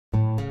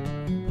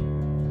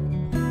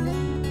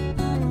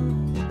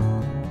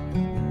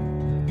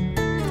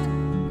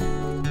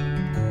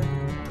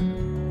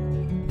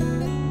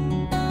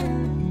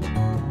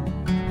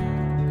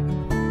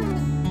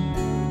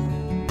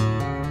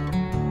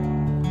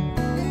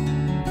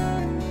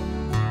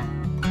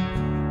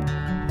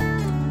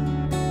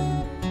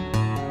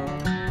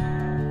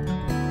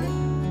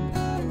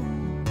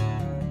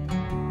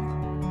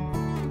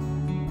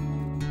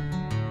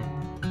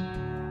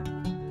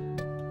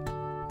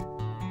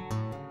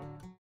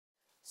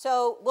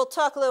So we'll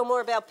talk a little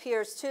more about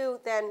peers too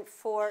than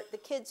for the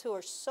kids who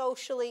are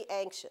socially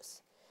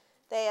anxious.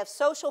 They have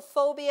social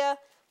phobia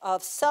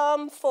of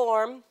some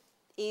form,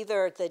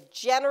 either the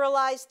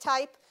generalized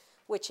type,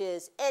 which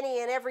is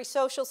any and every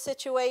social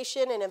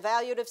situation and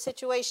evaluative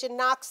situation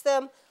knocks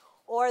them,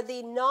 or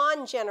the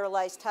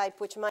non-generalized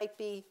type, which might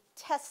be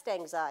test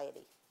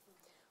anxiety,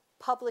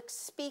 public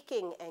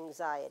speaking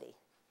anxiety,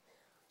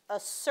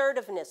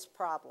 assertiveness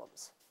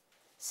problems.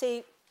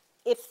 See,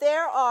 if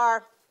there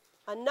are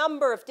a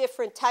number of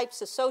different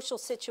types of social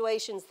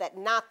situations that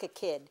knock a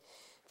kid,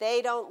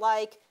 they don't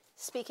like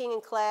speaking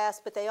in class,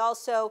 but they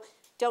also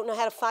don't know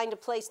how to find a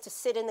place to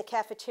sit in the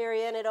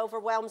cafeteria, and it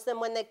overwhelms them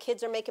when the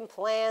kids are making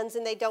plans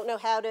and they don't know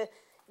how to,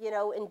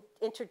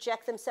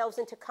 interject themselves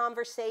into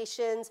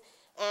conversations,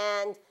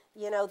 and,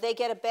 they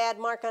get a bad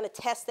mark on a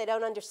test, they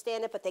don't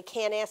understand it, but they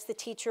can't ask the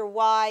teacher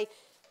why.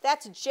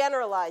 That's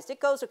generalized. It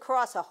goes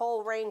across a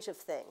whole range of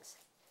things.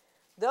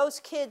 Those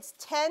kids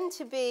tend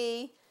to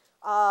be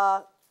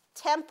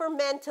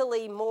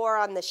temperamentally more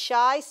on the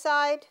shy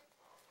side,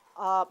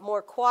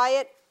 more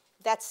quiet.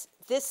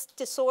 This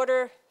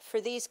disorder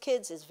for these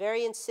kids is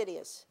very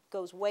insidious,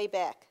 goes way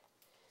back.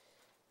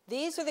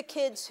 These are the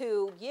kids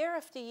who, year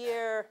after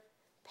year,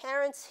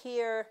 parents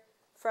hear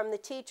from the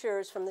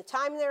teachers from the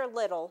time they're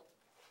little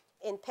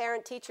in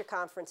parent-teacher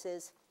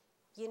conferences,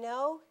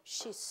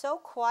 she's so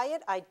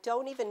quiet, I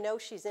don't even know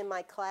she's in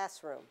my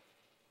classroom.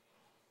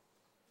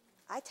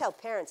 I tell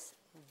parents,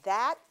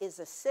 that is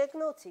a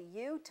signal to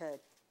you to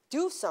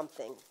do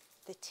something.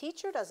 The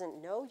teacher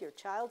doesn't know your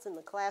child's in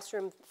the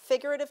classroom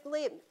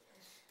figuratively.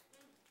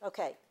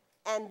 Okay,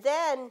 and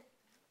then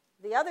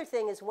the other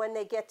thing is when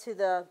they get to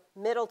the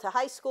middle to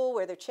high school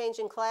where they're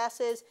changing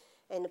classes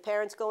and the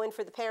parents go in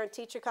for the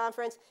parent-teacher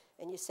conference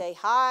and you say,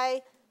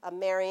 hi, I'm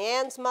Mary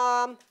Ann's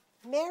mom.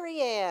 Mary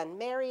Ann,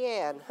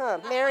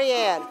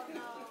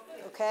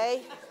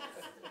 okay?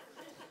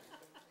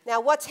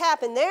 Now what's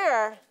happened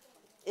there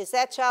is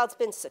that child's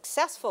been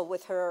successful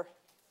with her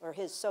or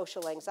his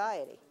social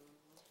anxiety.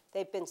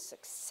 They've been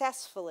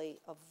successfully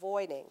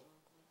avoiding,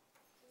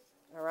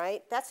 all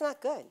right? That's not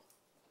good.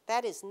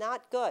 That is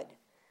not good.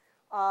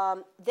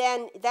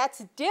 Then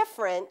that's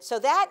different. So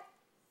that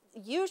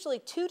usually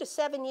 2 to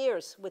 7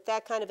 years with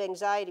that kind of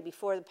anxiety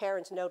before the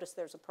parents notice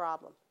there's a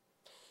problem.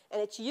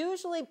 And it's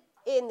usually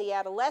in the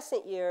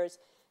adolescent years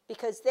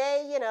because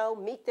they,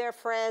 meet their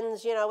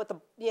friends, at the,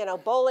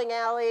 bowling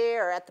alley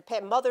or at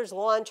the mother's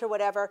lunch or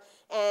whatever,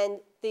 and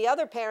the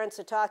other parents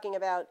are talking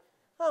about,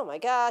 oh my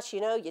gosh,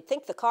 you'd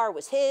think the car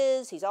was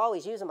his, he's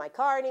always using my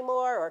car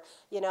anymore, or,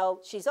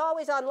 she's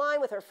always online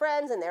with her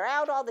friends and they're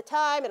out all the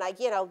time, and I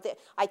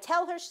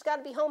tell her she's got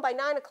to be home by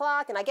 9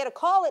 o'clock, and I get a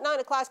call at 9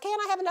 o'clock,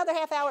 can't I have another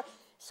half hour?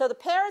 So the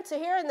parents are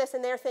hearing this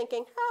and they're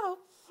thinking, oh,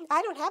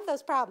 I don't have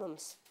those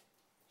problems.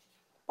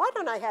 Why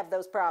don't I have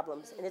those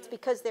problems? And it's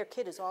because their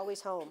kid is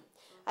always home.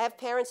 I have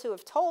parents who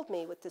have told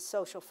me with this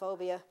social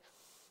phobia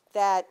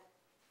that,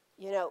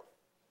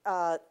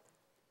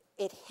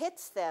 it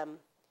hits them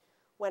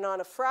when on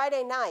a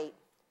Friday night,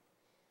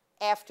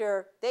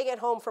 after they get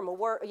home from a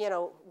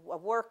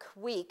work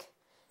week,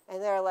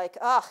 and they're like,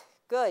 oh,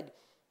 good,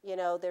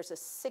 there's a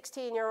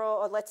 16-year-old,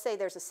 or let's say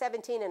there's a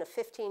 17 and a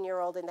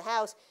 15-year-old in the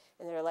house,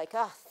 and they're like,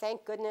 oh,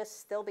 thank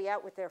goodness, they'll be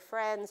out with their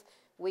friends.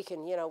 We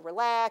can,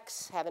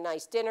 relax, have a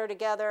nice dinner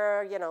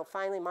together,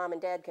 finally mom and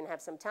dad can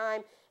have some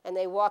time. And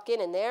they walk in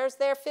and there's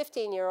their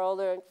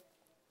 15-year-old.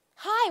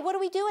 Hi, what are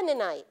we doing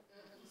tonight?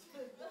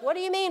 What do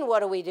you mean,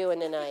 what are we doing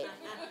tonight?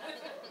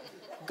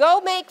 Go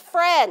make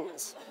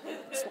friends.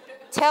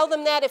 Tell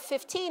them that at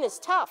 15 is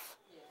tough.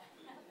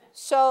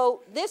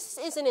 So this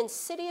is an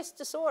insidious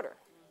disorder.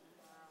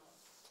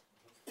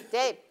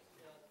 Dave.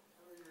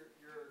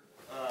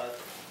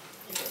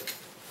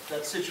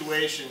 That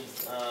situation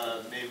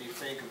made me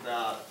think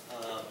about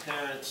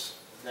parents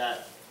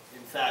that,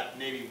 in fact,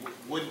 maybe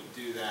wouldn't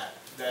do that,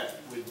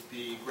 that would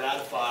be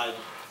gratified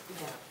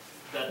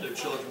that their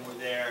children were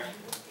there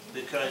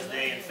because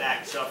they, in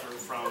fact, suffer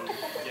from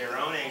their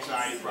own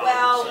anxiety problems.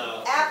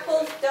 Well,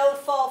 apples don't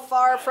fall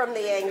far from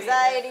the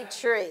anxiety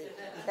tree.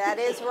 That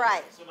is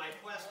right. So my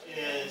question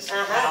is,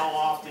 how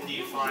often do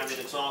you find that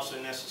it's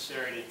also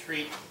necessary to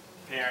treat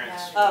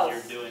parents when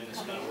you're doing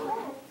this kind of work?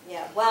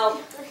 Yeah, well,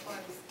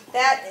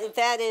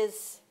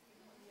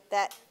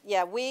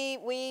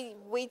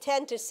 we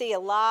tend to see a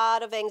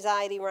lot of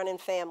anxiety run in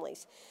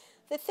families.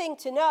 The thing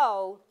to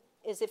know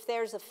is if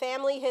there's a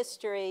family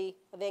history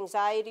of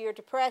anxiety or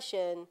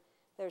depression,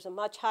 there's a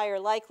much higher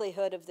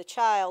likelihood of the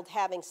child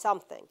having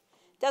something.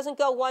 It doesn't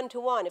go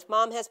one-to-one. If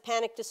mom has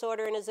panic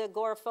disorder and is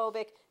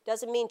agoraphobic,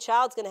 doesn't mean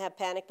child's going to have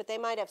panic, but they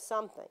might have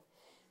something.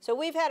 So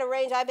we've had a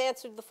range. I've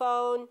answered the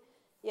phone.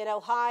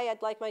 Hi,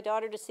 I'd like my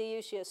daughter to see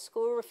you. She has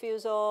school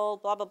refusal,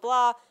 blah, blah,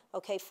 blah.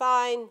 Okay,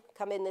 fine,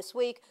 come in this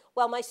week.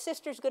 Well, my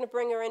sister's going to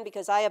bring her in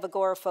because I have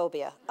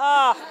agoraphobia.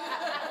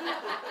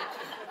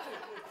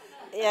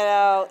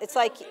 It's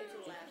like,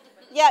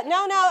 yeah,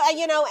 no,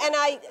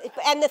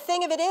 and the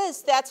thing of it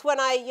is, that's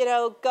when I,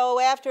 go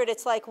after it.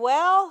 It's like,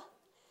 well,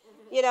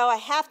 I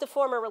have to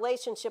form a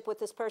relationship with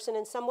this person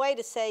in some way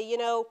to say,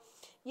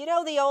 You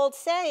know the old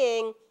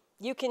saying,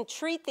 you can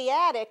treat the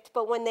addict,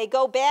 but when they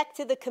go back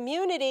to the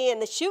community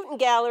and the shooting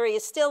gallery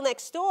is still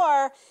next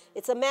door,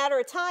 it's a matter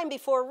of time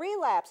before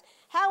relapse.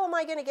 How am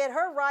I going to get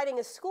her riding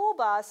a school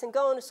bus and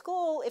going to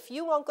school if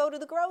you won't go to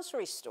the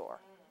grocery store?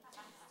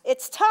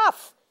 It's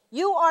tough.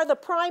 You are the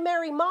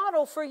primary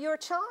model for your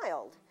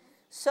child.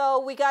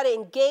 So we got to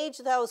engage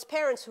those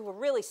parents who are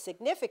really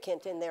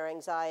significant in their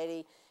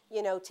anxiety,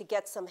 you know, to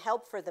get some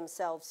help for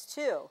themselves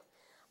too.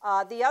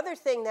 The other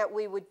thing that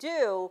we would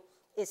do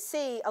is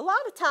see, a lot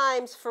of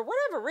times, for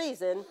whatever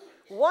reason,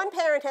 one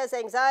parent has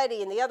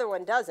anxiety and the other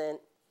one doesn't,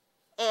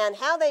 and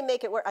how they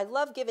make it work. I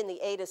love giving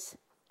the ATIS.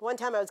 One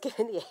time I was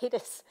giving the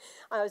ATIS,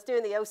 I was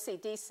doing the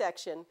OCD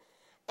section,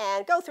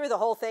 and go through the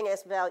whole thing,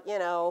 ask about, you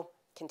know,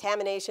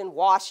 contamination,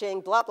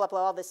 washing, blah, blah, blah,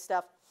 all this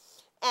stuff.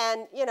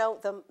 And, you know,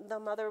 the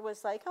mother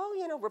was like, oh,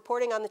 you know,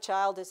 reporting on the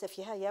child as if,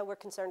 yeah, we're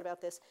concerned about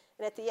this.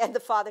 And at the end,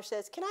 the father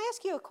says, can I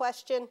ask you a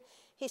question?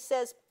 He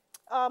says,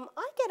 I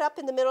get up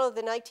in the middle of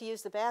the night to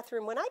use the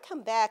bathroom. When I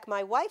come back,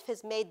 my wife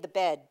has made the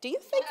bed. Do you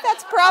think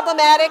that's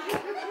problematic?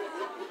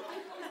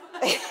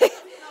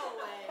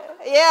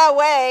 Yeah,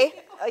 way.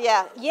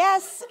 Yeah.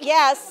 Yes.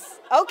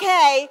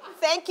 Okay.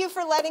 Thank you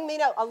for letting me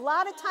know. A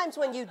lot of times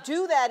when you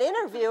do that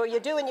interview or you're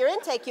doing your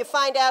intake, you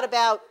find out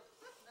about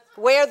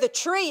where the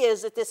tree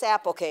is that this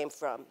apple came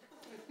from.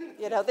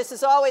 You know, this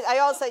is always, I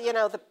also, you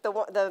know,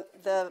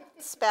 the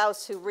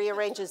spouse who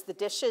rearranges the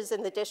dishes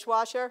in the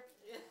dishwasher.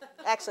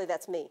 Actually,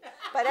 that's me.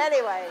 But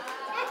anyway,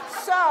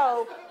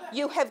 so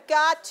you have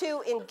got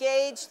to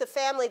engage the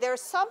family. There are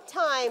some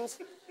times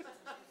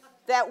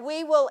that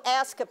we will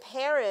ask a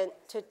parent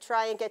to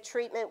try and get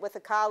treatment with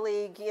a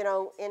colleague, you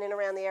know, in and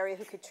around the area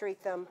who could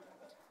treat them.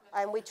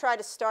 And we try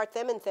to start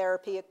them in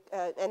therapy,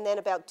 and then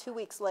about 2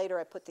 weeks later,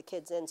 I put the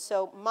kids in.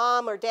 So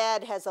mom or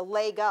dad has a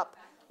leg up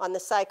on the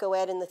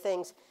psychoed and the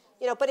things.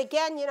 You know, but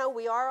again, you know,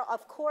 we are,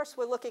 of course,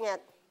 we're looking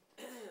at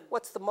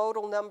what's the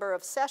modal number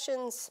of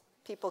sessions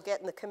people get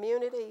in the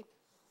community,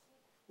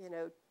 you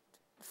know,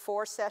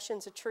 4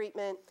 sessions of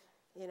treatment,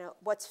 you know,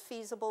 what's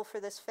feasible for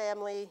this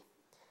family.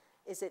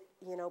 Is it,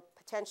 you know,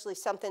 potentially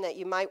something that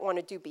you might want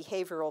to do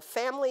behavioral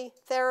family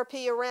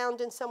therapy around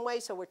in some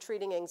way? So we're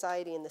treating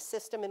anxiety in the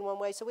system in one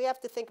way. So we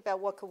have to think about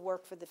what could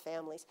work for the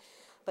families.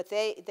 But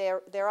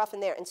they're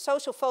often there. And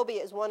social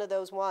phobia is one of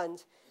those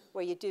ones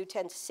where you do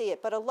tend to see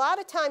it. But a lot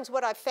of times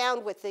what I've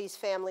found with these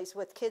families,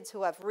 with kids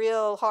who have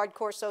real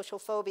hardcore social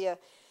phobia,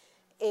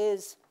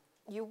 is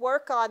you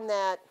work on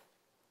that,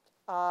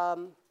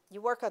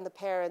 you work on the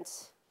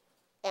parents'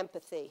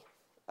 empathy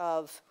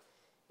of,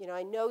 you know,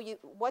 I know you,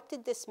 what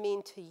did this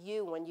mean to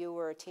you when you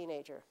were a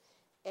teenager?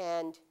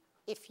 And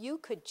if you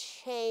could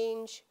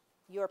change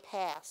your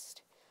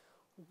past,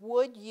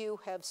 would you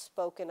have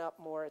spoken up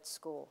more at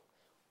school?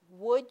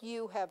 Would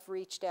you have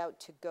reached out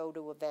to go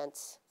to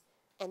events?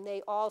 And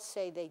they all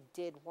say they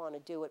did want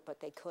to do it,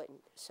 but they couldn't.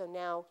 So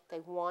now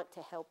they want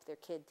to help their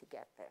kid to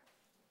get there.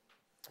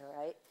 All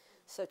right?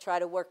 So try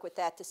to work with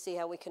that to see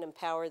how we can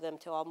empower them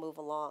to all move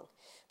along.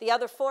 The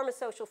other form of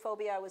social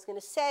phobia I was going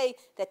to say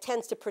that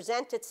tends to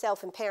present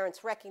itself and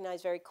parents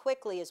recognize very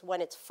quickly is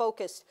when it's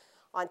focused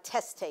on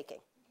test taking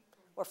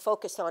or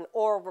focused on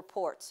oral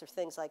reports or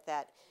things like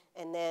that.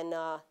 And then,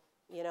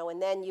 you know,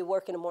 and then you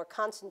work in a more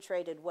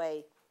concentrated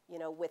way, you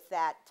know, with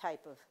that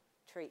type of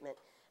treatment.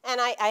 And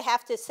I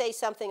have to say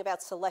something about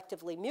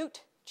selectively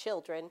mute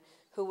children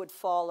who would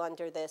fall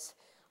under this.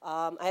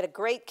 I had a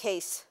great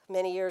case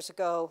many years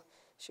ago.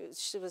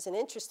 She was an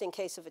interesting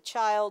case of a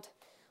child,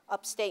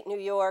 upstate New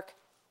York,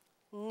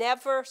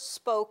 never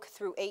spoke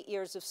through 8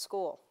 years of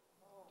school.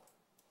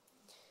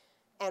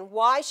 And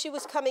why she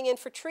was coming in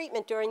for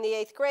treatment during the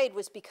 8th grade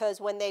was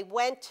because when they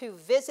went to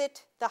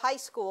visit the high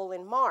school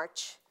in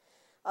March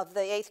of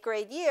the 8th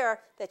grade year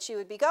that she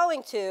would be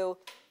going to,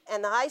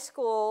 and the high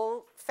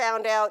school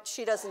found out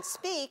she doesn't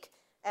speak,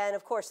 and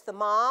of course the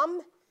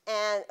mom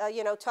and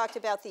you know, talked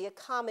about the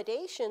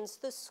accommodations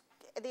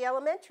the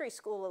elementary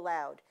school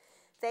allowed.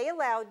 They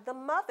allowed the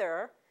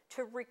mother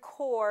to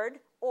record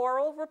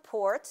oral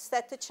reports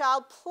that the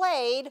child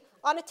played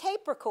on a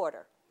tape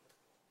recorder.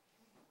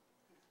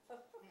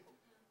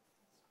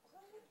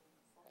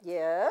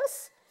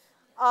 Yes.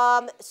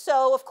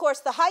 So, of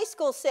course, the high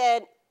school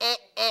said,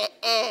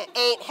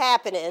 ain't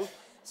happening,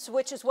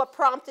 which is what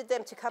prompted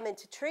them to come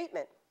into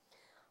treatment.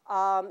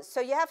 So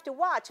you have to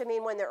watch. I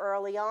mean, when they're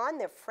early on,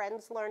 their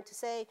friends learn to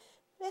say,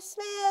 Miss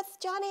Smith,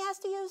 Johnny has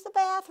to use the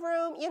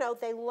bathroom. You know,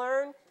 they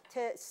learn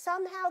to,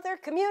 somehow they're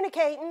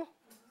communicating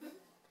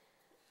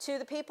to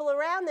the people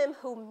around them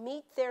who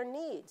meet their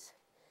needs.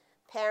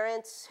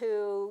 Parents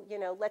who, you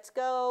know, let's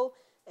go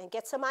and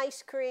get some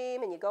ice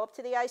cream, and you go up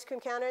to the ice cream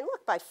counter, and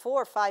look, by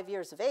 4 or 5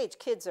 years of age,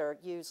 kids are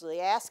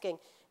usually asking,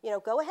 you know,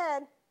 go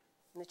ahead.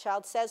 And the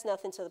child says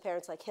nothing, so the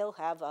parent's like, he'll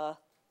have a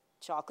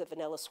chocolate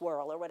vanilla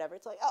swirl or whatever.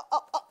 It's like,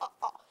 oh.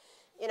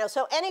 You know,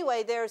 so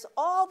anyway, there's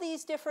all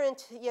these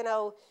different, you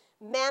know,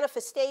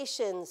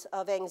 manifestations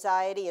of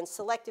anxiety, and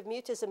selective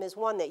mutism is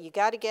one that you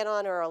got to get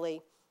on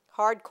early.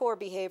 Hardcore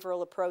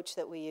behavioral approach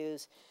that we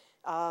use.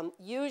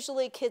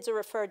 Usually kids are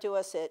referred to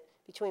us at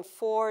between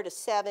 4 to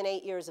 7,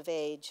 8 years of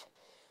age.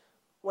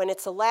 When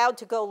it's allowed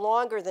to go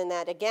longer than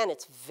that, again,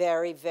 it's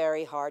very,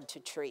 very hard to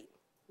treat,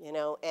 you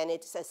know, and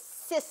it's a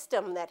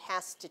system that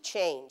has to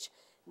change,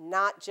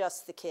 not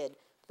just the kid.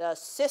 The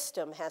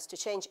system has to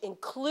change,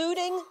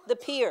 including the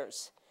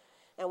peers.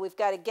 And we've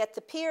got to get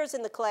the peers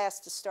in the class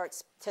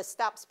to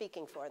stop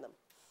speaking for them.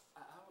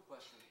 I have a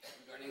question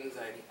regarding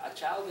anxiety. A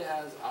child that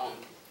has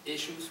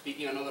issues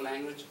speaking another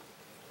language,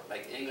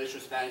 like English or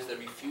Spanish, that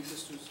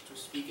refuses to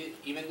speak it,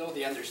 even though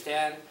they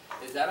understand,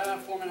 is that a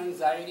form of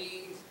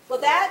anxiety? Well,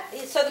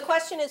 so the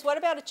question is, what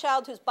about a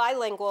child who's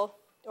bilingual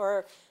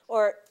or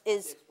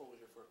is,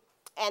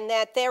 and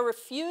that they're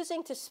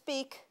refusing to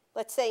speak,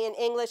 let's say in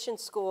English in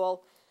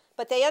school,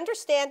 but they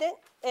understand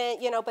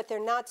it, you know, but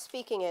they're not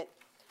speaking it.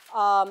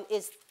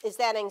 Is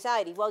that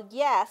anxiety? Well,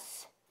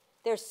 yes,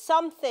 there's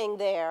something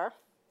there.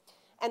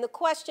 And the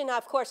question,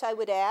 of course, I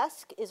would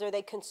ask is, are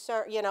they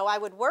concerned, you know, I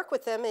would work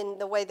with them in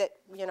the way that,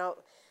 you know,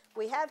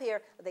 we have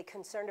here. Are they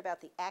concerned about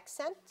the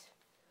accent?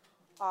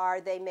 Are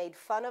they made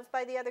fun of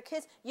by the other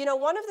kids? You know,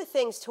 one of the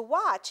things to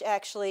watch,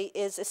 actually,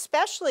 is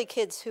especially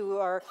kids who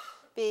are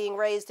being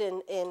raised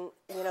in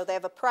you know, they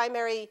have a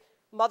primary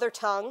mother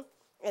tongue,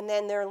 and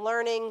then they're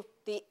learning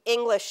the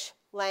English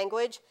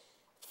language.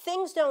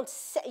 Things don't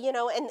say, you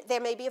know, and there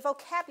may be a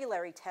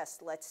vocabulary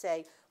test, let's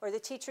say, or the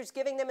teacher's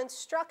giving them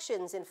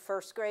instructions in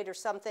first grade or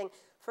something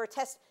for a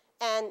test,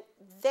 and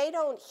they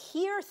don't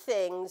hear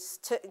things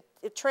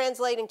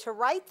translating to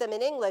write them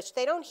in English.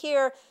 They don't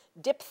hear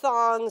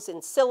diphthongs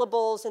and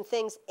syllables and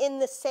things in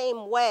the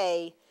same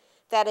way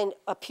that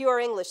a pure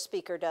English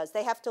speaker does.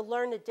 They have to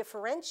learn to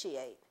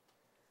differentiate,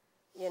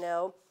 you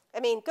know. I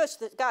mean, gosh,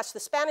 the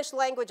Spanish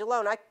language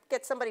alone, I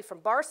get somebody from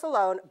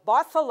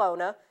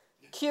Barcelona,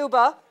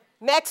 Cuba,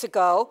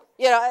 Mexico,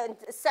 you know, and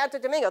Santo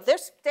Domingo,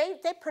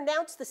 they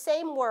pronounce the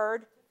same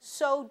word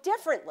so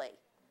differently.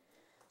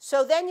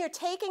 So then you're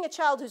taking a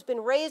child who's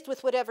been raised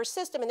with whatever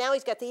system, and now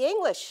he's got the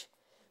English.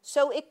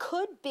 So it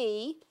could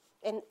be,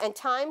 and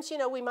times, you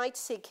know, we might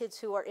see kids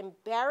who are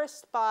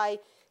embarrassed by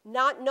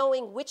not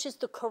knowing which is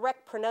the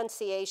correct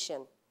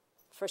pronunciation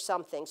for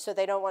something, so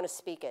they don't want to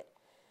speak it.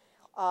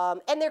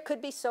 And there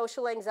could be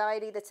social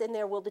anxiety that's in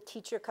there. Will the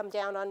teacher come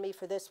down on me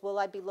for this? Will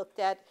I be looked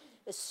at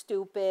as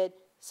stupid?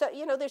 So,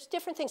 you know, there's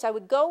different things. I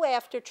would go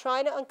after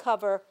trying to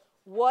uncover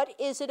what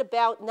is it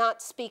about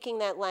not speaking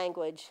that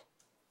language,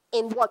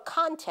 in what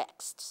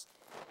contexts.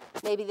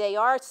 Maybe they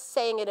are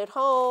saying it at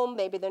home,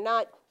 maybe they're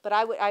not, but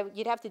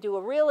you'd have to do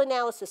a real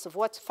analysis of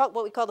what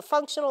we call the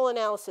functional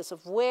analysis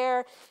of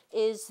where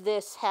is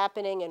this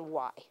happening and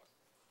why,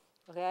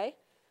 okay?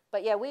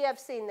 But yeah, we have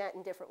seen that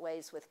in different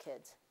ways with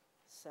kids,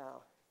 so.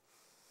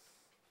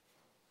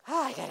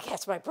 Oh, I gotta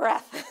catch my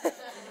breath.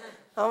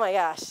 Oh my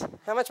gosh,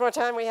 how much more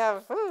time we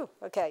have? Whew.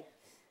 Okay,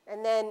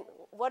 and then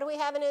what are we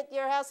having at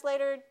your house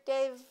later,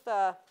 Dave?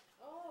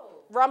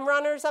 Rum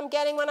runners I'm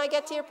getting when I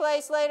get to your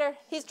place later?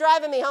 He's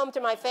driving me home to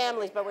my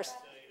family's, but we're,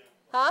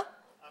 huh?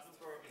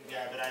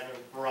 Yeah, but I have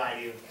a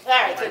variety of. All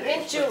right, so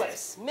mint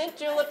juleps. Mint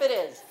julep it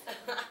is.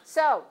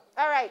 So,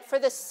 all right, for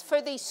the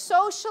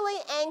socially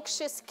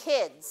anxious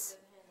kids,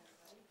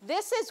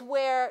 this is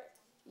where,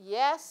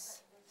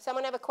 yes,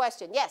 someone have a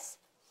question? Yes.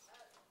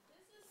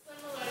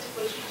 Similar to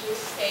what you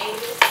just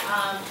stated,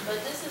 but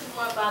this is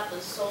more about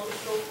the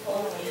social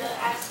phobia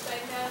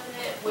aspect of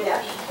it with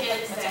the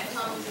kids that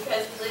come,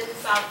 because we live in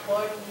South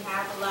Florida, we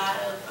have a lot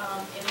of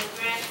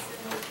immigrants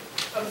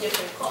from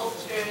different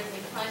cultures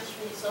and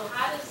countries. So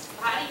how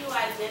do you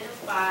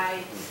identify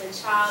the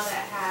child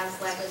that has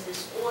like a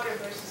disorder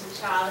versus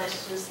a child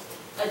that's just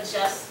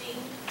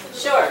adjusting to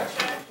the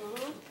culture?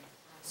 Mm-hmm.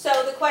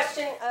 So the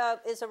question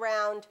is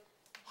around,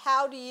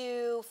 how do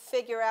you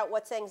figure out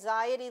what's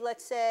anxiety,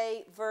 let's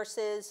say,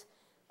 versus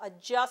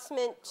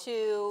adjustment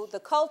to the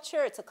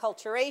culture? It's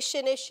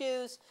acculturation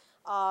issues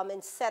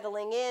and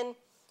settling in.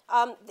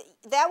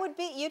 That would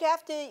be, you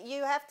have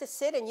to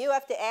sit and you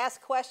have to ask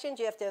questions.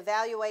 You have to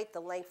evaluate the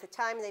length of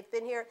time they've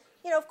been here.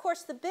 You know, of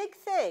course, the big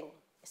thing,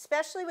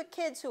 especially with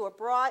kids who are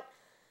brought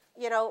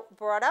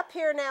up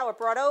here now or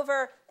brought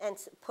over and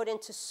put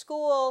into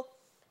school,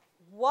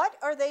 what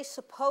are they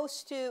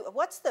supposed to,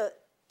 what's the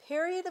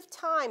period of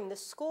time the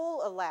school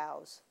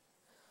allows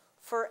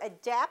for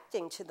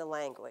adapting to the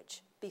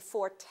language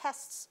before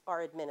tests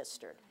are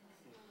administered?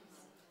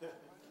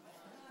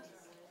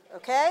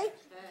 Okay?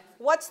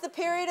 What's the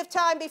period of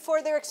time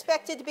before they're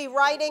expected to be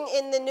writing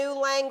in the new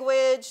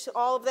language,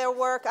 all of their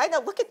work? I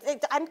know, look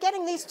at, I'm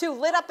getting these two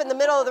lit up in the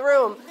middle of the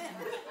room.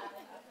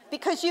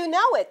 Because you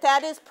know it,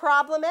 that is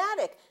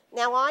problematic.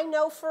 Now I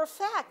know for a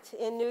fact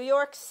in New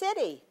York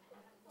City,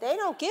 they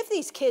don't give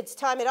these kids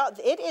time at all.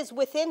 It is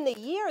within the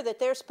year that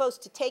they're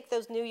supposed to take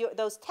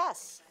those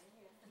tests.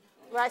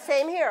 Right,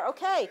 same here,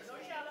 okay.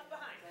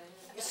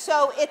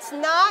 So it's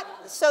not,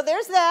 so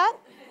there's that.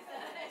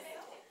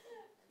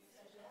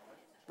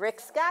 Rick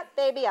Scott,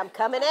 baby, I'm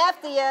coming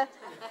after you.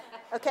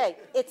 Okay,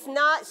 it's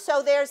not,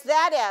 so there's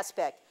that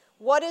aspect.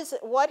 What is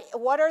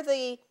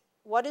the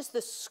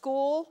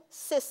school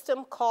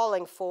system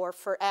calling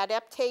for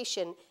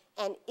adaptation,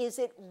 and is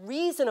it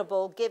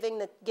reasonable given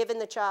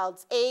the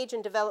child's age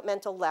and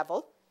developmental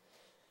level?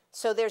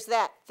 So there's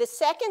that. The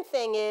second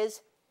thing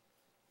is,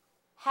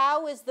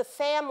 how is the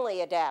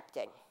family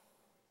adapting?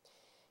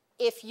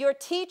 If you're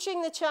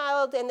teaching the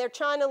child and they're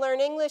trying to learn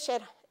English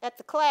at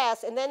the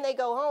class, and then they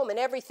go home and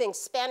everything's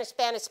Spanish,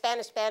 Spanish,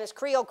 Spanish, Spanish,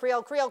 Creole,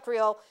 Creole, Creole,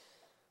 Creole,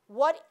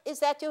 what is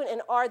that doing?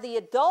 And are the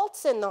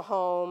adults in the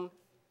home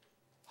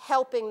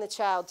helping the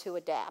child to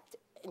adapt?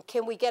 And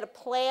can we get a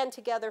plan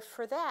together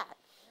for that?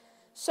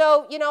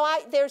 So, you know,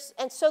 there's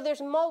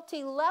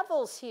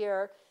multi-levels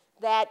here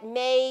that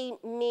may,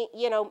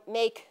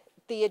 make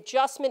the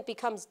adjustment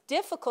becomes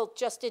difficult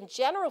just in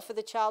general for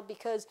the child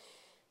because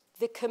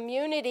the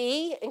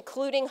community,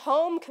 including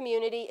home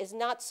community, is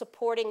not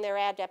supporting their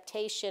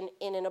adaptation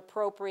in an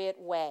appropriate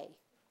way.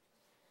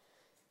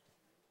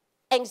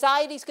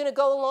 Anxiety is going to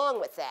go along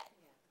with that.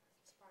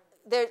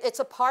 It's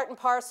a part and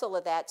parcel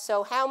of that.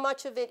 So how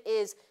much of it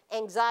is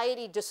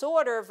anxiety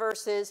disorder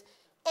versus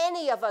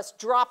any of us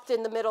dropped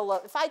in the middle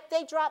of,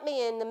 they drop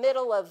me in the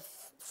middle of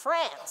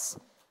France,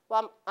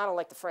 well, I don't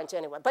like the French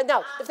anyway, but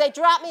no, if they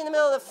drop me in the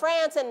middle of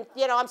France and,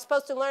 I'm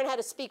supposed to learn how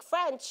to speak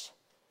French,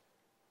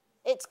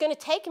 it's going to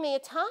take me a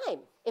time.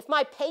 If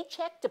my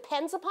paycheck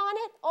depends upon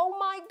it, oh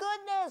my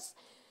goodness,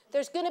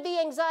 there's going to be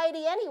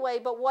anxiety anyway,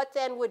 but what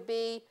then would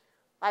be,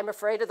 I'm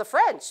afraid of the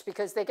French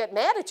because they get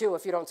mad at you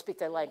if you don't speak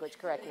their language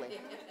correctly.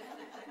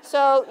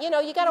 So,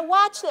 you got to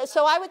watch this.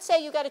 So I would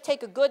say you got to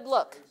take a good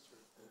look,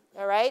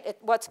 all right, at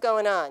what's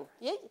going on.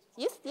 You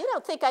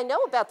don't think I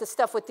know about the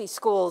stuff with these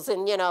schools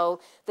and,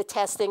 the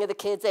testing of the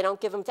kids. They don't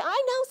give them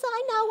I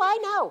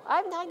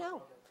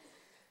know.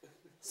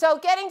 So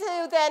getting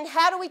to then,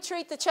 how do we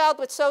treat the child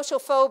with social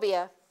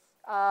phobia?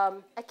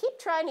 I keep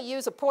trying to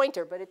use a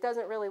pointer, but it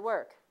doesn't really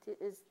work.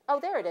 Oh,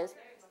 there it is.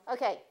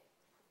 Okay.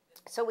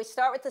 So we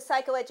start with the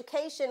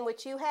psychoeducation,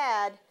 which you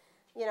had,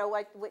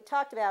 what we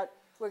talked about.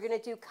 We're going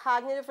to do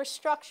cognitive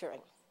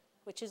restructuring,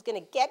 which is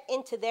going to get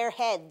into their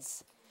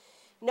heads.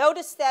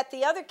 Notice that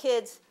the other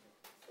kids,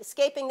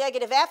 escaping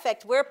negative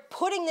affect, we're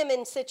putting them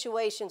in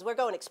situations. We're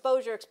going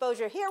exposure,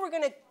 exposure. Here we're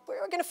going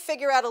to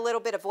figure out a little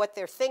bit of what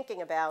they're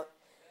thinking about.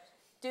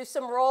 Do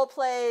some role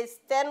plays,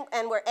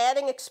 and we're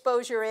adding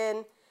exposure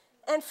in.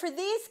 And for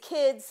these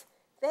kids,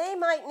 they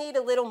might need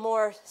a little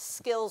more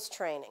skills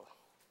training,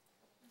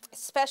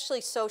 especially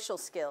social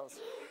skills.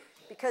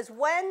 Because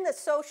when the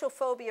social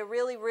phobia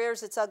really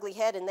rears its ugly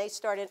head and they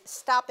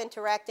stop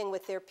interacting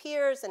with their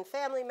peers and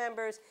family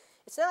members,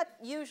 it's not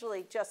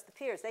usually just the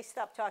peers. They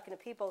stop talking to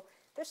people.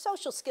 Their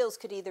social skills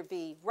could either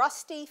be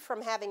rusty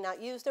from having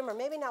not used them or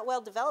maybe not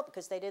well developed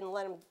because they didn't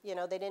let them,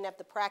 they didn't have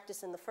the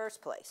practice in the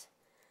first place.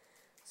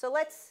 So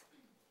let's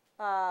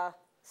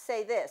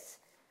say this.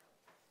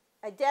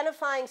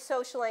 Identifying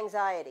social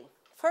anxiety.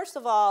 First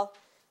of all,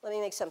 let me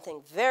make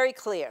something very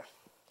clear.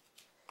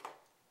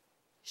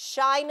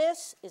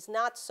 Shyness is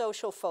not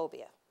social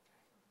phobia.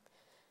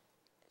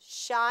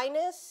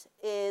 Shyness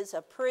is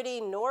a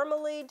pretty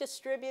normally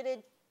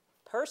distributed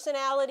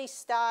personality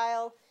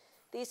style.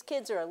 These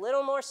kids are a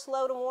little more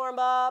slow to warm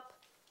up.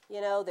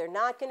 They're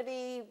not going to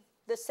be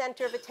the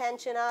center of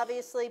attention,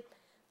 obviously.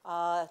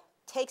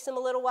 Takes them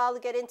a little while to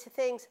get into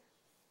things.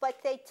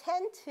 But they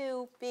tend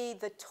to be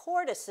the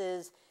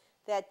tortoises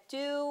that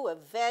do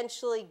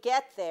eventually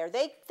get there.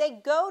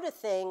 They go to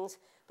things,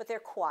 but they're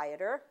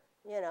quieter.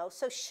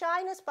 So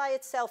shyness by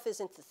itself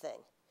isn't the thing.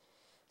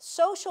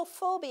 Social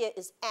phobia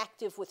is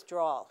active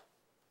withdrawal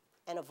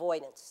and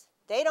avoidance.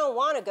 They don't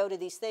want to go to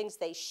these things.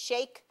 They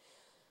shake,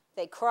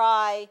 they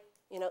cry.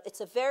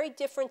 It's a very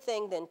different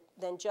thing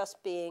than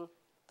just being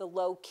the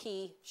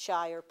low-key,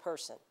 shyer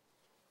person.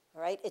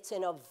 All right? It's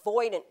an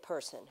avoidant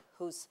person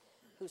who's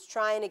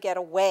trying to get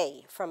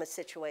away from a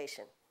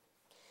situation.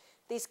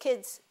 These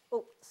kids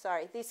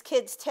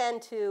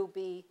tend to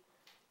be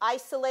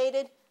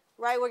isolated.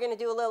 Right, we're going to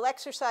do a little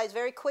exercise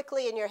very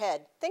quickly in your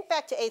head. Think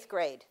back to 8th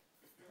grade.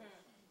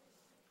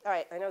 All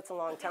right, I know it's a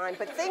long time,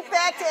 but think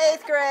back to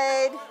 8th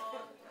grade.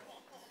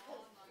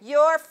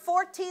 Your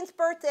 14th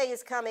birthday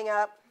is coming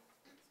up.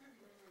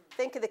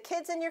 Think of the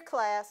kids in your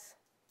class.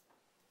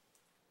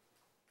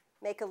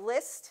 Make a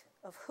list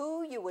of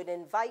who you would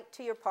invite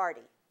to your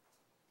party,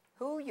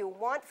 who you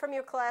want from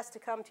your class to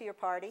come to your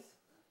party.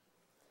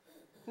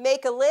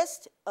 Make a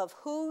list of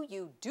who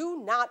you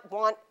do not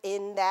want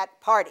in that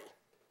party.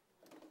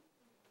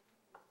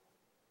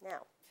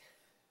 Now,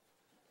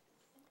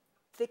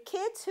 the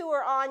kids who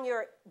are on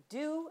your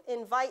do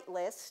invite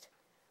list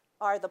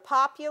are the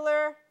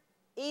popular,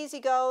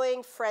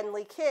 easygoing,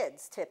 friendly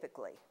kids,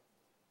 typically.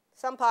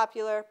 Some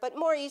popular, but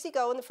more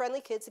easygoing, the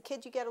friendly kids, the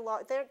kids you get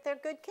along, they're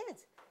good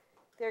kids.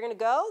 They're going to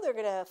go, they're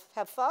going to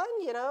have fun,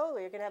 you're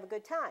going to have a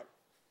good time.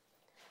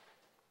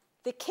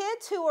 The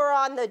kids who are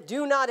on the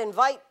do not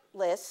invite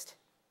list,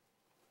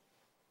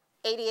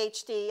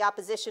 ADHD,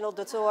 oppositional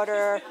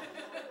disorder,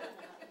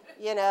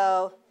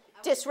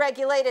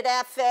 dysregulated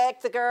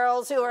affect, the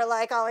girls who are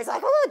always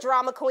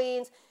drama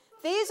queens.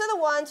 These are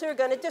the ones who are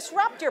going to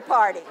disrupt your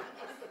party.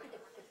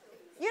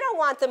 You don't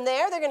want them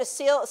there. They're going to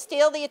steal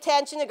the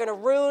attention. They're going to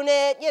ruin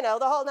it, the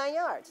whole 9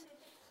 yards.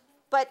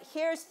 But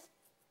here's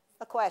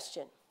a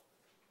question.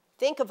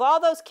 Think of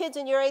all those kids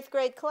in your 8th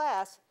grade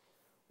class.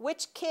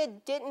 Which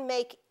kid didn't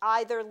make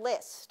either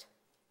list?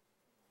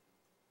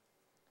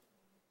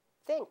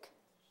 Think.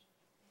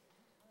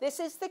 This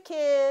is the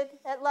kid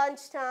at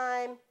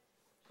lunchtime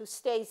who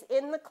stays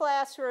in the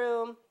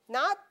classroom,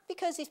 not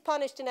because he's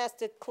punished and has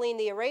to clean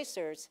the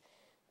erasers,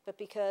 but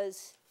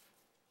because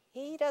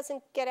he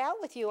doesn't get out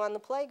with you on the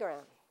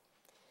playground.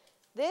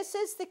 This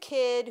is the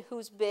kid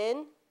who's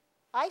been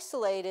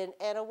isolated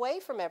and away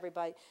from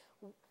everybody.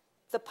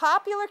 The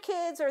popular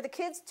kids, or the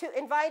kids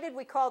invited,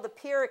 we call the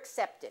peer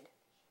accepted.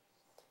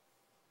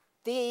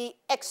 The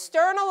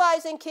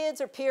externalizing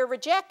kids are peer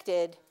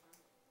rejected.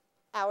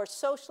 Our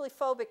socially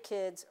phobic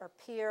kids are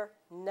peer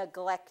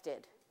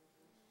neglected.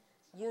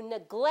 You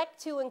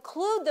neglect to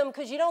include them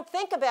because you don't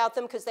think about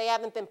them because they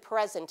haven't been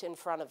present in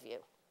front of you.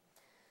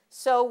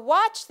 So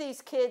watch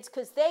these kids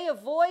because they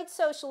avoid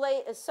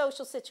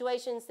social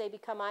situations. They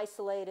become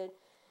isolated.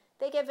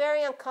 They get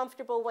very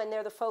uncomfortable when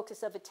they're the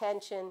focus of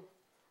attention,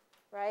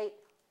 right?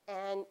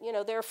 And, you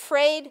know, they're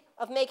afraid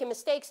of making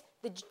mistakes.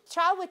 The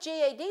child with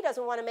GAD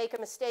doesn't want to make a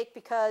mistake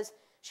because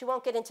she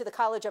won't get into the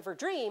college of her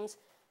dreams.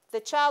 The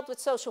child with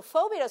social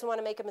phobia doesn't want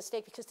to make a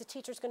mistake because the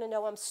teacher's going to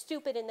know I'm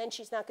stupid and then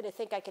she's not going to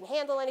think I can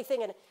handle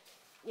anything. And,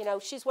 you know,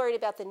 she's worried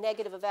about the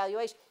negative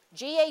evaluation.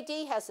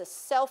 GAD has a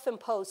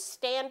self-imposed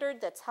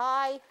standard that's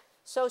high.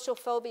 Social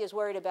phobia is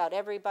worried about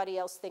everybody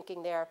else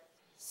thinking they're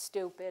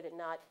stupid and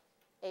not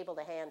able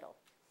to handle.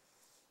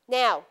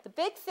 Now, the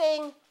big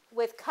thing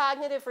with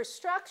cognitive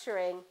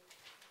restructuring,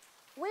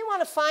 we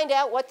want to find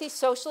out what these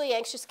socially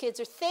anxious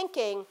kids are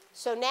thinking.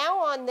 So now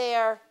on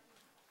their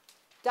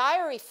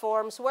diary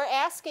forms, we're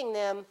asking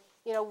them,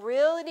 you know,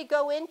 really to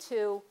go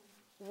into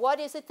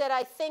what is it that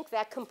I think,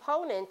 that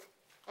component,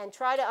 and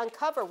try to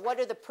uncover what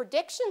are the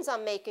predictions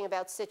I'm making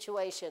about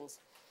situations.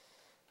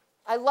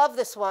 I love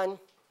this one.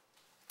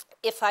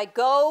 If I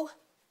go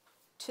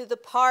to the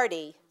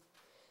party,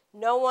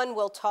 no one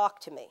will talk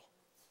to me.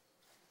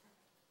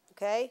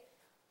 Okay?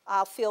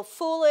 I'll feel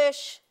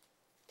foolish.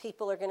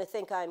 People are going to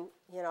think I'm,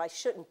 you know, I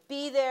shouldn't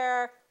be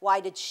there. Why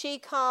did she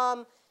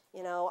come?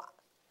 You know,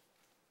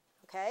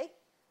 okay?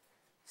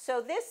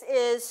 So this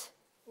is,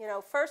 you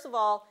know, first of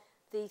all,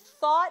 the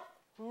thought,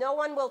 no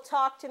one will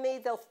talk to me.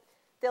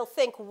 They'll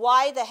think,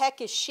 why the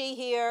heck is she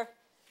here?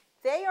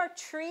 They are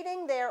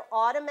treating their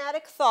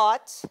automatic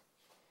thoughts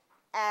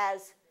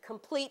as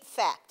complete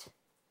fact.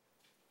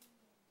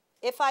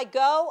 If I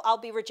go, I'll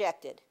be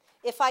rejected.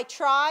 If I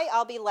try,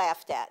 I'll be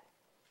laughed at.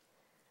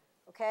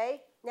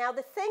 Okay? Now,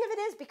 the thing of it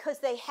is, because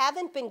they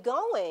haven't been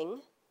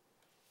going,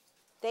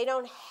 they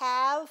don't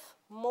have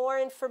more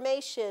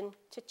information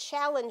to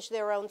challenge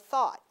their own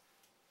thought.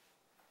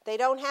 They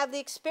don't have the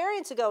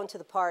experience of going to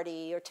the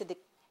party or to the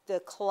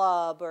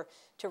club or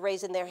to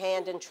raising their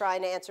hand and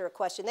trying to answer a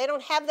question. They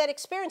don't have that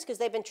experience because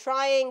they've been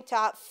trying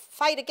to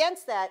fight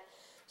against that.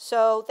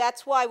 So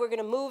that's why we're going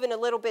to move in a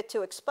little bit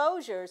to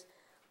exposures.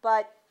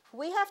 But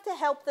we have to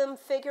help them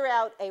figure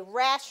out a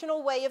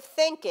rational way of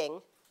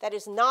thinking that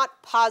is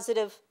not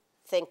positive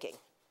thinking.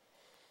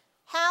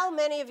 How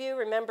many of you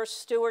remember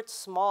Stuart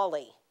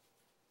Smalley?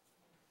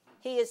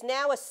 He is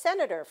now a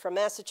senator from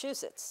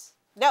Massachusetts.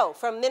 No,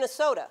 from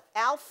Minnesota.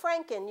 Al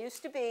Franken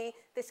used to be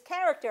this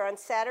character on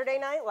Saturday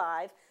Night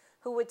Live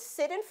who would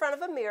sit in front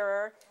of a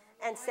mirror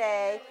and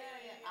say,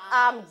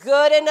 I'm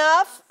good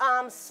enough,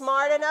 I'm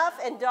smart enough,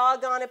 and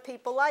doggone it,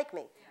 people like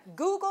me.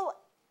 Google,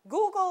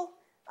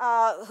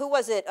 who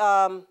was it?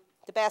 The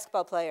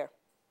basketball player,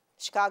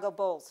 Chicago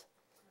Bulls.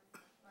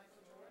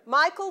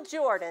 Michael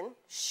Jordan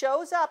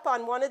shows up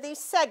on one of these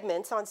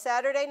segments on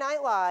Saturday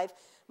Night Live.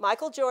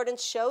 Michael Jordan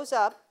shows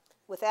up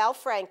with Al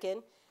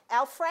Franken.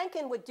 Al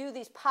Franken would do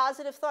these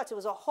positive thoughts. It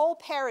was a whole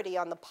parody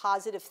on the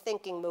positive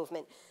thinking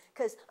movement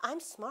because I'm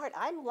smart,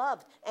 I'm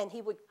loved, and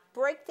he would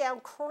break down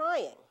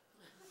crying.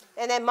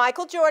 And then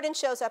Michael Jordan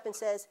shows up and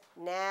says,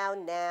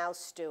 now,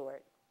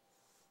 Stuart,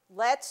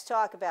 let's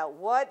talk about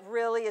what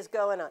really is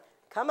going on.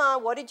 Come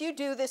on, what did you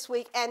do this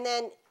week? And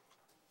then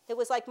it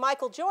was like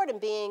Michael Jordan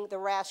being the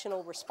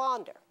rational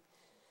responder.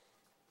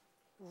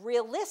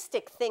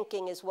 Realistic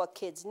thinking is what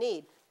kids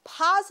need.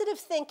 Positive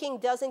thinking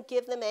doesn't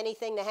give them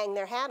anything to hang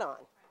their hat on.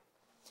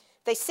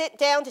 They sit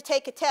down to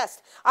take a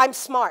test. I'm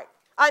smart.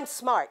 I'm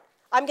smart.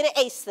 I'm going to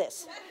ace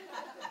this.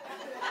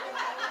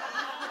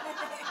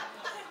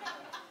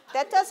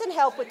 That doesn't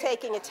help with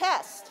taking a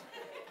test.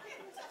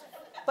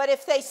 But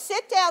if they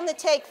sit down to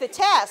take the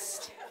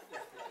test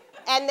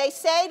and they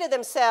say to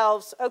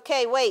themselves,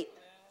 okay, wait,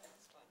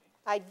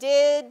 I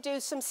did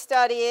do some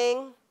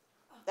studying.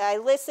 I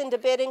listened a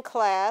bit in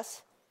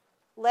class.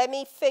 Let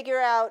me figure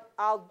out,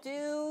 I'll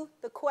do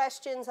the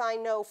questions I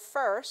know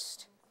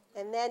first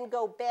and then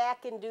go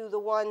back and do the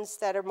ones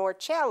that are more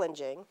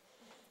challenging.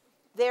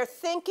 They're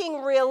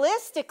thinking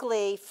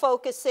realistically,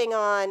 focusing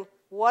on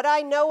what I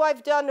know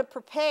I've done to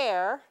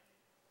prepare,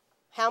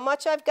 how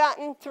much I've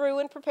gotten through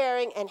in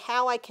preparing, and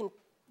how I can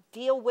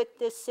deal with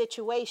this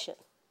situation.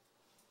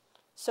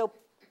 So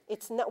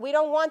we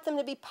don't want them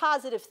to be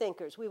positive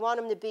thinkers. We want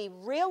them to be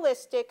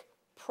realistic,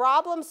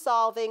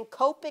 problem-solving,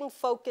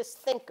 coping-focused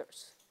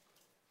thinkers.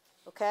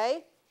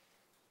 Okay?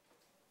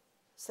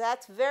 So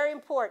that's very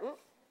important.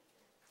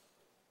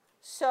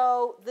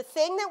 So the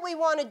thing that we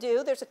want to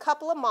do, there's a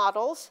couple of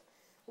models.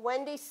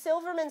 Wendy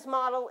Silverman's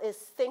model is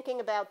thinking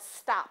about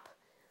stop.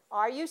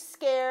 Are you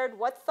scared?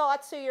 What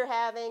thoughts are you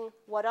having?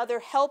 What other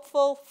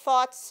helpful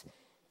thoughts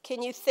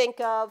can you think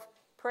of?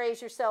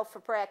 Praise yourself for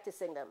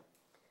practicing them.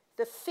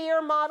 The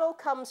fear model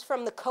comes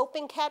from the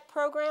Coping Cat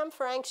program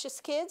for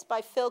anxious kids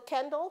by Phil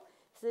Kendall.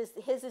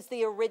 His is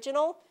the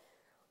original.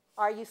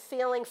 Are you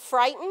feeling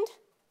frightened?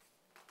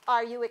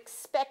 Are you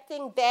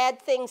expecting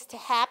bad things to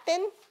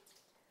happen?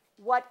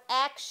 What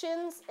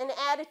actions and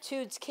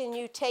attitudes can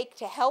you take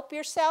to help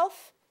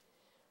yourself?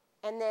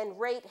 And then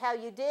rate how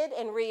you did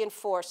and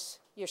reinforce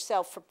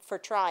yourself for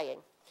trying.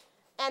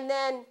 And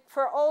then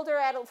for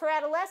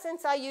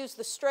adolescents, I use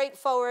the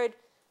straightforward,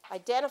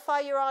 identify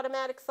your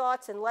automatic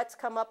thoughts and let's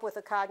come up with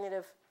a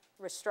cognitive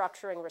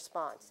restructuring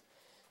response.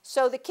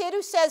 So the kid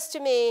who says to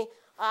me,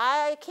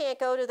 I can't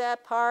go to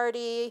that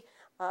party,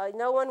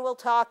 no one will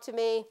talk to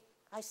me,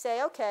 I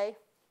say, okay.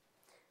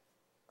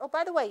 Oh,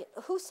 by the way,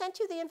 who sent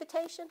you the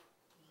invitation?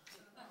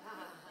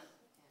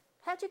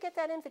 How'd you get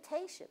that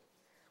invitation?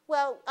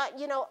 Well,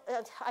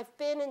 I've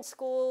been in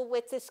school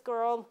with this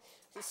girl,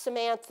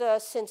 Samantha,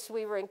 since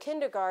we were in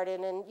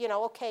kindergarten, and,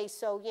 okay,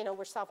 so,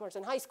 we're sophomores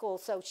in high school,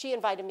 so she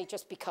invited me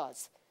just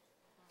because.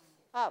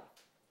 Oh,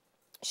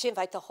 she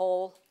invited the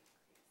whole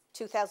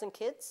 2,000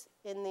 kids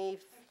in the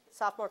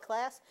sophomore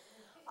class?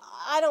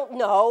 I don't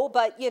know,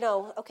 but,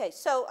 okay,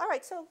 so, all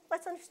right, so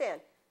let's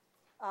understand.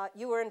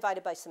 You were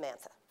invited by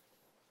Samantha.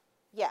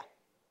 Yeah.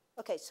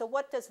 Okay, so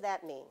what does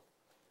that mean?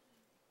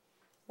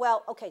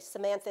 Well, okay,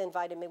 Samantha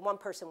invited me. One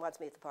person wants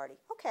me at the party.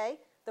 Okay,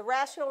 the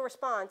rational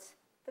response,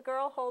 the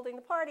girl holding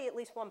the party, at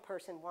least one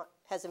person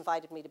has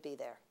invited me to be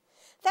there.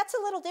 That's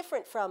a little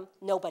different from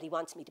nobody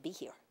wants me to be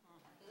here.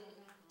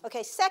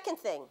 Okay, second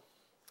thing,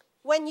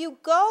 when you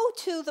go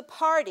to the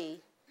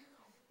party,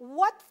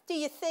 what do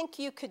you think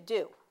you could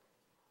do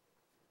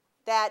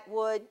that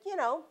would,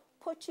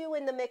 put you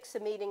in the mix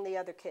of meeting the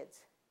other kids?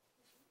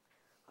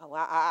 Oh,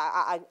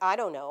 I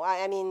don't know.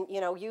 I mean,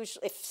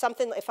 usually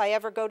if I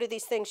ever go to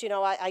these things,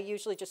 I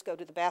usually just go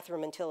to the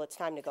bathroom until it's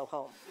time to go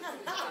home.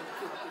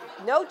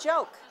 No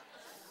joke.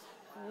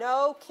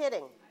 No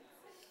kidding.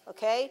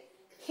 Okay?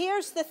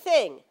 Here's the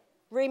thing.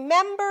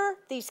 Remember,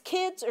 these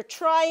kids are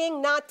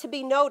trying not to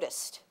be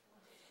noticed.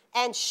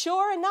 And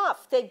sure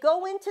enough, they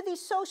go into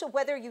these social,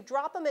 whether you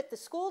drop them at the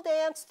school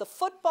dance, the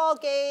football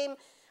game,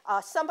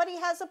 somebody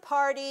has a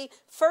party,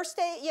 first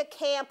day at your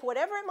camp,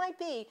 whatever it might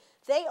be,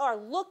 they are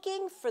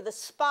looking for the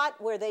spot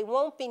where they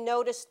won't be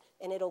noticed,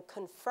 and it'll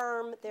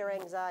confirm their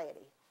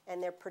anxiety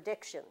and their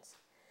predictions.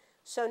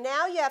 So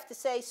now you have to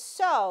say,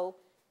 so,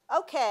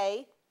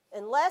 okay,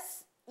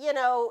 unless,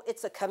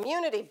 it's a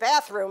community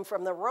bathroom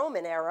from the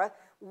Roman era,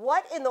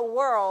 what in the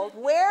world,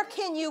 where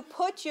can you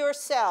put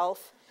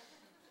yourself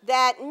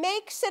that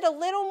makes it a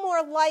little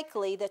more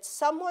likely that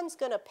someone's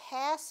going to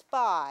pass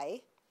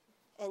by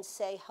and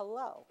say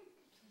hello?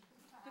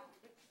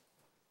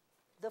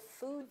 The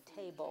food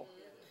table.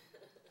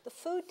 The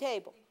food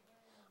table.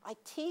 I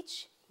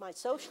teach my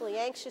socially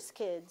anxious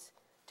kids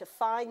to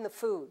find the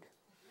food.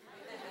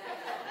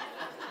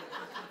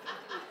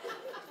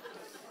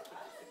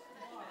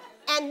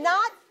 And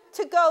not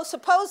to go,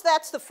 suppose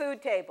that's the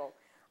food table.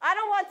 I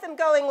don't want them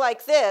going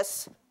like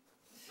this.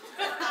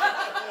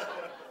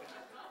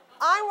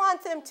 I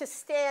want them to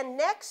stand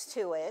next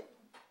to it,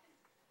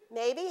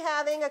 maybe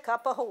having a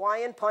cup of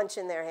Hawaiian punch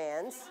in their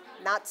hands,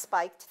 not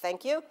spiked,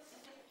 thank you,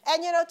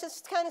 and,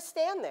 just kind of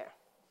stand there.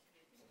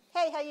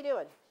 Hey, how you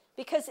doing?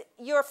 Because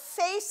you're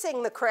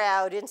facing the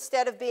crowd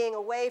instead of being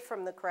away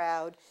from the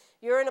crowd.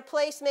 You're in a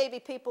place maybe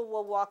people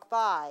will walk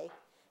by.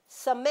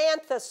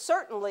 Samantha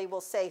certainly will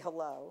say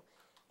hello.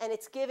 And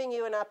it's giving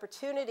you an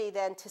opportunity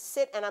then to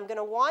sit, and I'm going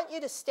to want you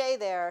to stay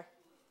there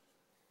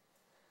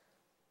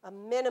a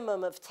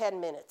minimum of 10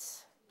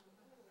 minutes.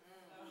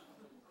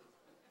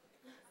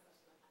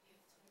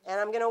 And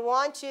I'm going to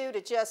want you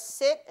to just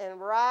sit and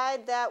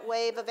ride that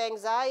wave of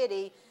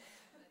anxiety.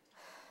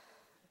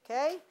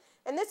 Okay?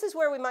 And this is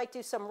where we might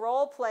do some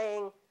role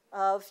playing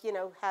of,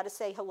 how to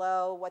say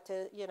hello, what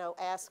to,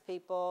 ask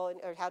people,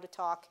 or how to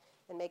talk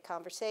and make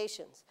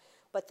conversations.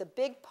 But the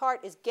big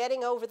part is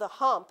getting over the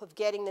hump of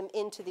getting them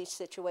into these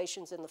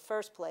situations in the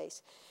first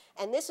place.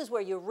 And this is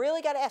where you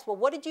really got to ask, well,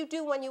 what did you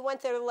do when you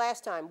went there the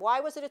last time? Why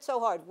was it so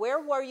hard?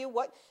 Where were you?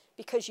 What?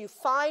 Because you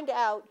find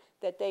out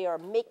that they are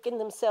making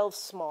themselves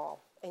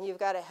small, and you've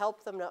got to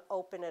help them to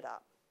open it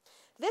up.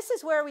 This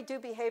is where we do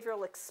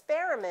behavioral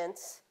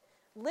experiments,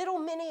 little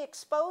mini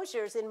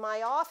exposures in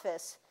my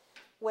office,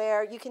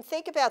 where you can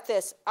think about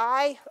this.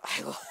 I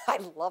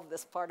love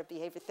this part of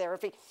behavior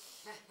therapy.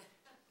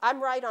 I'm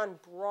right on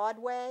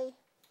Broadway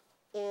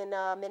in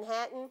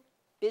Manhattan,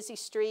 busy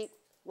street,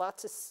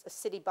 lots of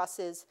city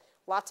buses,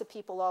 lots of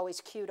people always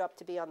queued up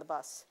to be on the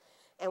bus.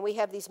 And we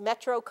have these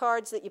Metro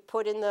cards that you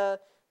put in the,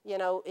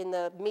 in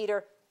the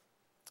meter.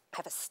 I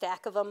have a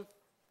stack of them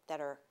that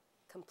are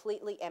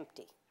completely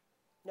empty,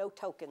 no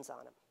tokens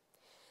on them.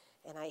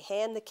 And I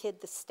hand the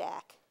kid the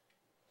stack.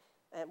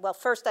 Well,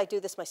 first I do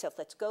this myself.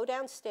 Let's go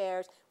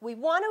downstairs. We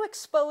want to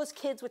expose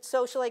kids with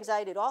social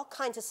anxiety to all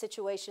kinds of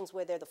situations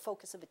where they're the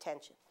focus of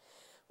attention.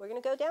 We're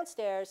going to go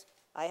downstairs.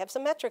 I have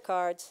some Metric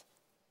cards.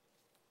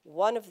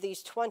 One of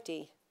these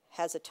 20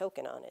 has a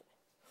token on it.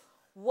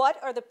 What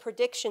are the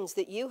predictions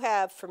that you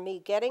have for me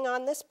getting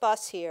on this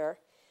bus here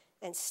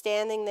and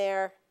standing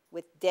there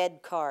with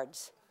dead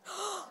cards?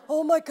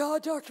 Oh my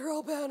God, Dr.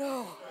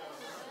 Albano.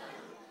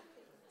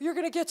 You're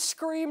going to get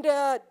screamed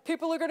at.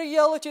 People are going to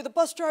yell at you. The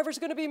bus driver's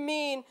going to be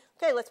mean.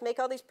 Okay, let's make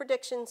all these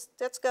predictions.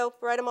 Let's go.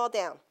 Write them all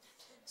down.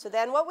 So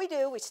then what we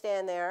do, we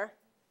stand there,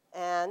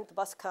 and the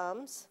bus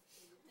comes.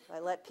 I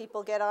let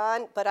people get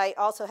on, but I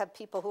also have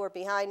people who are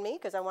behind me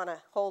because I want to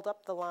hold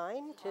up the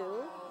line,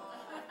 too.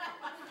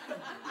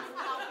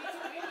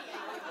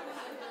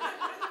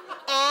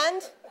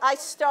 And I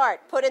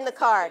start. Put in the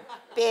card.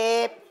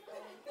 Beep.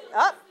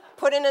 Up.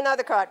 Put in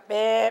another card.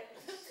 Beep.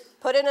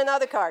 Put in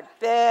another card.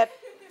 Beep.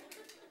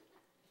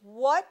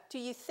 What do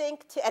you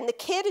think, and the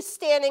kid is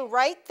standing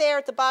right there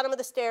at the bottom of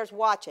the stairs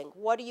watching.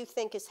 What do you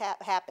think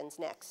happens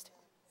next?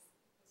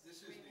 This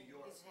is New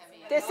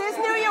York. This is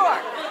New York.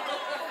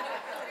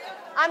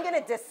 I'm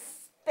going to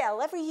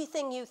dispel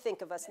everything you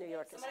think of us New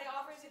Yorkers.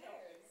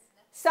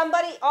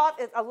 Somebody offers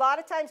you theirs. A lot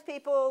of times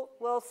people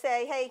will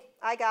say, hey,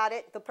 I got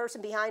it, the person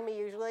behind me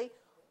usually,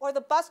 or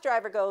the bus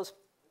driver goes,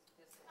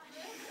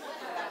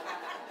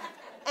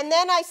 and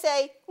then I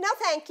say, no,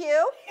 thank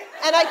you,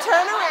 and I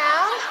turn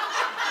around.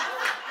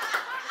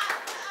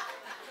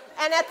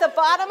 And at the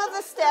bottom of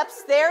the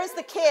steps, there is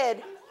the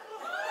kid.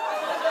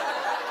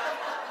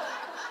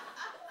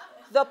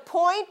 The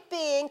point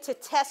being to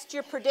test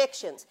your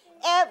predictions.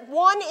 At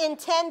 1 in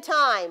 10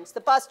 times,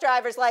 the bus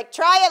driver's like,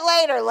 try it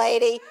later,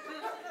 lady.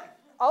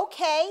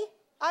 Okay,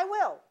 I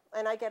will.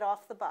 And I get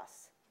off the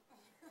bus.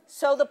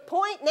 So the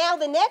point now,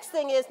 the next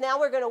thing is now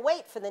we're going to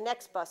wait for the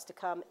next bus to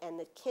come, and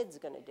the kid's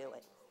going to do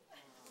it.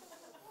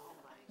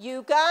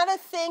 You got to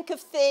think of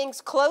things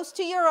close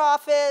to your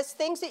office,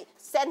 things that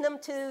send them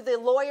to the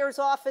lawyer's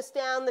office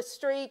down the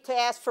street to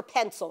ask for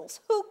pencils.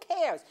 Who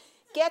cares?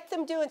 Get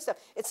them doing stuff.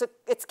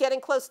 It's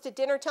getting close to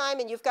dinner time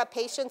and you've got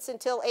patience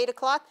until 8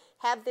 o'clock.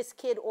 Have this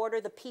kid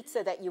order the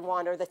pizza that you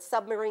want or the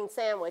submarine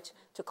sandwich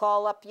to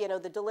call up,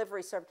 the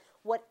delivery service.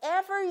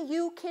 Whatever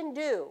you can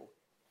do,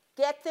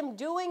 get them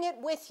doing it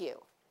with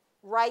you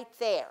right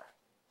there.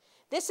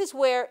 This is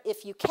where,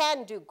 if you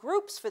can do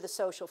groups for the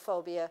social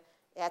phobia,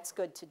 that's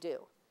good to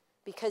do.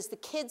 Because the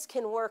kids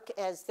can work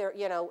as they're,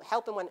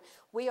 helping when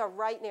we are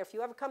right near. If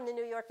you ever come to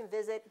New York and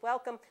visit,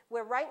 welcome.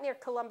 We're right near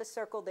Columbus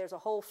Circle. There's a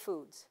Whole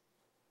Foods.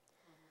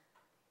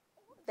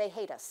 They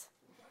hate us.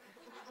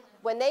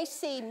 When they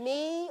see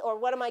me or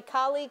one of my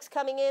colleagues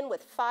coming in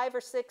with 5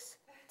 or 6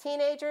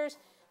 teenagers,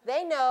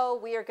 they know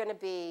we are going to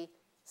be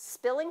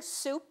spilling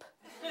soup.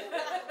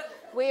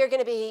 We are going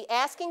to be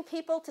asking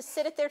people to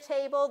sit at their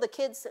table. The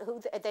kids,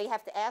 they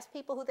have to ask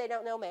people who they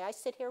don't know, may I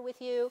sit here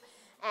with you?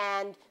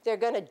 And they're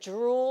going to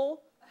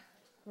drool.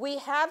 We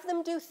have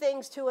them do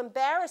things to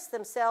embarrass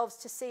themselves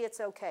to see it's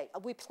okay.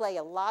 We play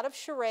a lot of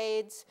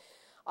charades.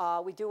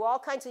 We do all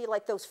kinds of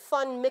like those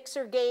fun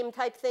mixer game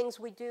type things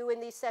we do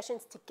in these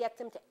sessions to get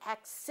them to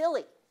act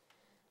silly,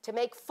 to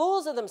make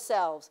fools of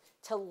themselves,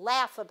 to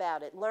laugh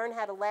about it, learn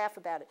how to laugh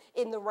about it.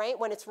 In the rain,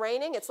 when it's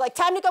raining, it's like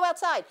time to go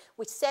outside.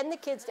 We send the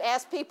kids to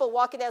ask people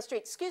walking down the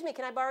street, excuse me,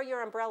 can I borrow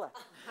your umbrella?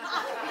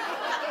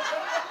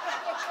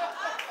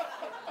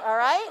 All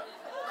right?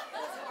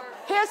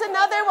 Here's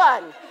another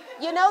one.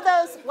 You know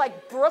those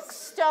like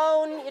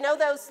Brookstone? You know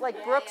those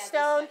like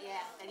Brookstone? Yeah,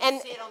 and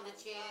you sit on the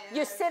chair.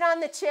 You sit on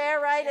the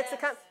chair, right?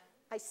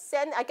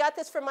 Yes. I got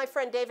this from my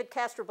friend David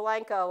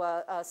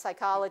Castroblanco, a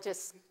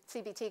psychologist,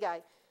 CBT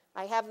guy.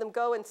 I have them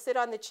go and sit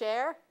on the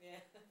chair,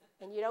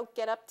 and you don't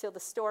get up till the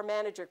store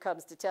manager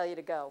comes to tell you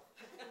to go.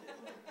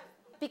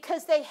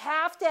 Because they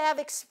have to have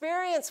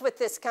experience with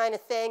this kind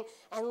of thing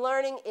and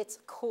learning it's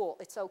cool,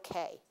 it's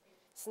okay.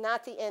 It's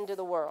not the end of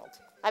the world.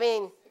 I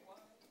mean,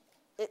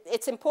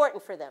 it's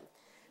important for them.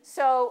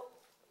 So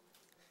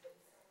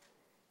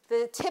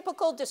the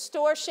typical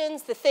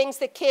distortions, the things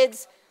that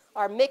kids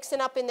are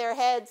mixing up in their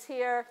heads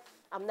here,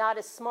 I'm not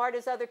as smart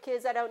as other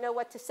kids, I don't know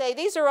what to say.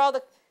 These are all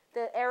the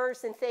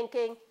errors in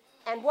thinking.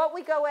 And what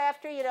we go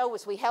after,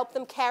 is we help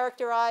them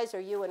characterize, are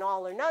you an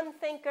all or none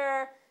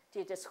thinker? Do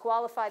you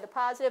disqualify the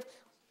positive?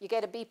 You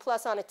get a B+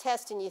 on a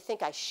test and you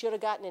think I should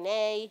have gotten an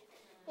A.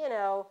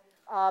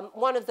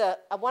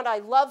 What I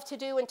love to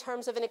do in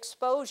terms of an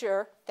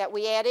exposure that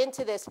we add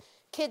into this,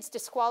 kids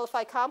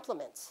disqualify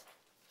compliments,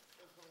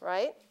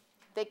 right?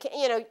 They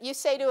can, you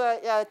say to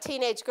a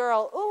teenage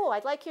girl, "Ooh, I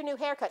like your new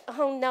haircut."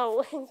 Oh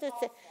no,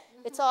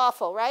 it's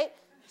awful, right?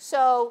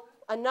 So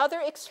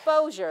another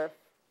exposure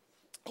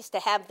is to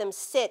have them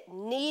sit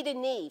knee to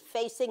knee,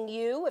 facing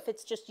you if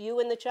it's just you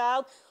and the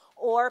child,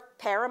 or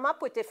pair them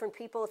up with different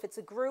people if it's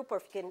a group,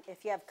 or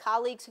if you have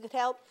colleagues who could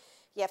help.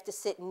 You have to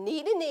sit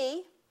knee to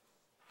knee,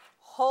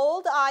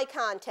 hold eye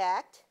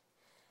contact,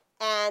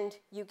 and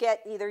you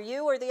get either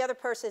you or the other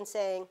person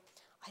saying,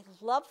 "I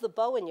love the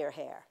bow in your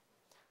hair."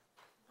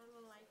 I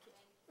don't like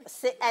it.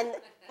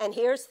 And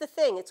here's the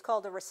thing, it's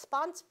called a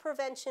response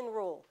prevention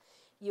rule.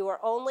 You are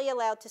only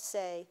allowed to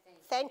say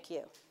thank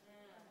you.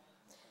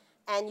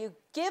 And you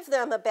give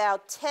them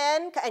about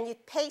 10, and you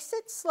pace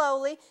it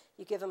slowly,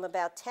 you give them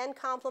about 10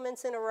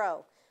 compliments in a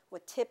row.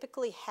 What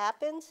typically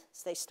happens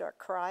is they start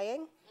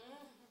crying,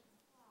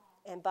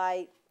 and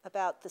by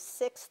about the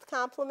 6th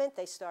compliment,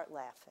 they start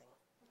laughing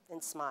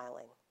and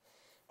smiling.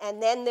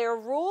 And then their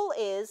rule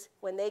is,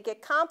 when they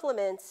get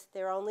compliments,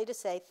 they're only to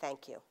say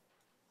thank you.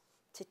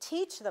 To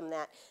teach them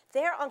that.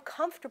 They're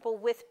uncomfortable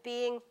with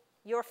being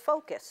your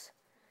focus.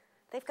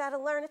 They've got to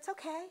learn it's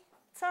okay,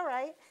 it's all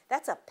right.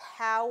 That's a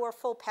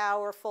powerful,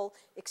 powerful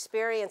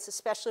experience,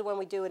 especially when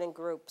we do it in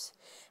groups.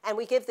 And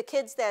we give the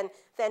kids then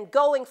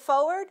going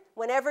forward,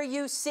 whenever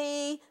you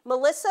see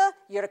Melissa,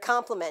 you're to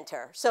compliment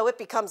her. So it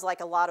becomes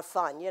like a lot of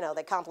fun. You know,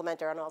 they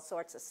compliment her on all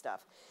sorts of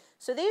stuff.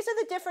 So these are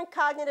the different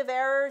cognitive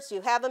errors.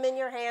 You have them in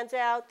your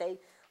handout.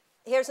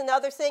 Here's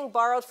another thing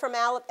borrowed from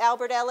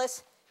Albert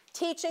Ellis.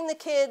 Teaching the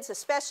kids,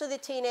 especially the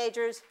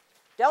teenagers,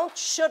 don't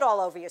should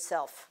all over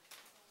yourself.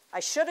 I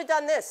should have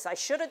done this. I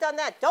should have done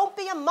that. Don't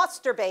be a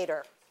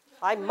masturbator.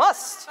 I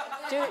must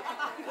do,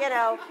 you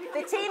know.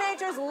 The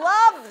teenagers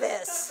love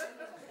this.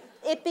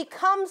 It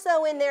becomes,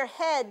 though, in their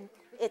head,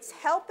 it's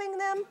helping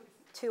them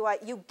to,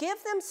 you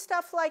give them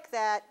stuff like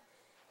that.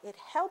 It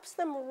helps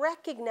them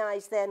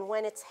recognize then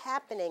when it's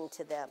happening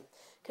to them.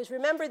 Because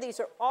remember, these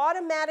are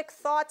automatic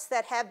thoughts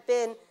that have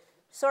been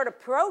sort of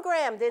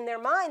programmed in their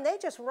mind. They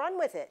just run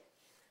with it.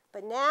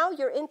 But now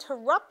you're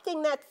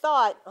interrupting that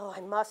thought. Oh,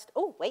 I must.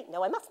 Oh, wait,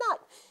 no, I must not.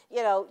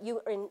 You know,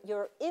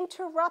 you're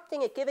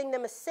interrupting it, giving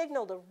them a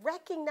signal to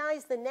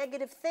recognize the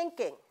negative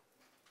thinking.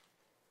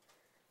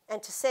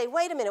 And to say,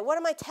 wait a minute, what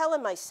am I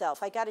telling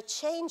myself? I got to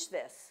change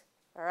this,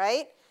 all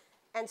right?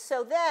 And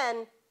so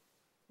then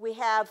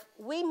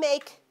we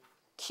make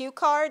cue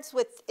cards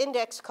with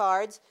index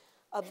cards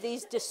of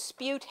these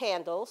dispute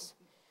handles.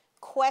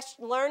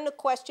 Learn to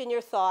question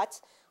your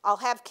thoughts. I'll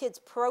have kids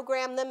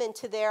program them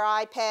into their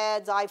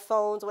iPads,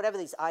 iPhones, whatever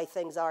these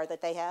things are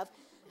that they have.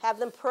 Have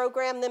them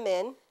program them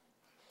in.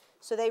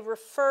 So they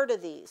refer to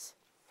these.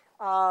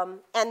 And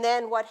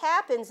then what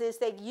happens is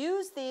they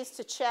use these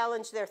to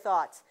challenge their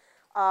thoughts.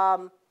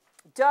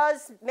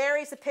 Does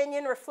Mary's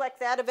opinion reflect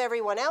that of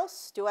everyone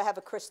else? Do I have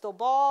a crystal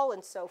ball?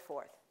 And so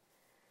forth.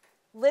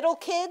 Little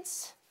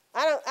kids,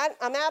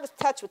 I'm out of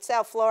touch with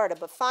South Florida,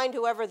 but find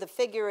whoever the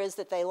figure is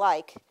that they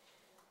like.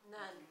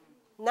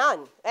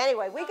 None.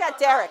 Anyway, we got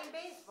Derek.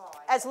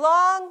 As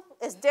long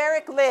as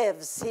Derek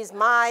lives, he's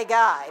my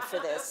guy for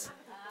this.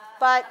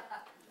 But,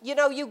 you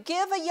know, you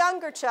give a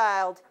younger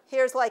child,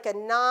 here's like a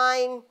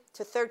 9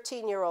 to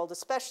 13-year-old,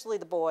 especially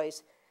the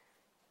boys,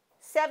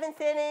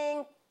 9th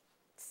inning,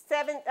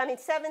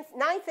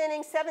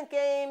 7th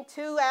game,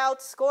 2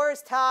 outs, score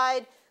is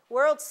tied,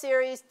 World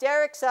Series,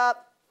 Derek's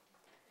up.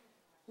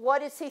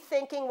 What is he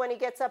thinking when he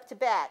gets up to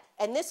bat?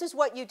 And this is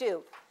what you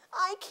do.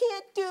 I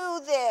can't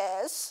do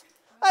this.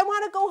 I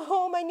want to go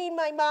home. I need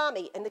my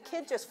mommy. And the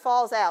kid just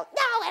falls out.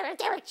 No,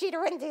 Derek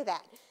Jeter wouldn't do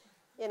that.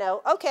 You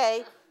know,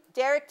 okay.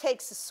 Derek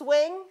takes a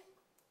swing,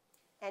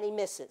 and he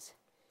misses.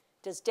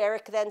 Does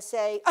Derek then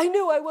say, I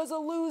knew I was a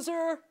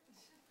loser?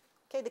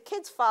 Okay, the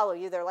kids follow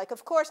you. They're like,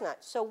 of course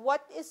not. So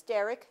what is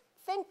Derek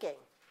thinking?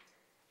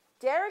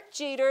 Derek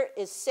Jeter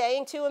is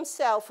saying to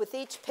himself with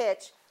each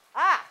pitch,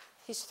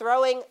 he's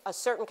throwing a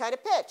certain kind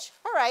of pitch.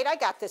 All right, I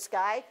got this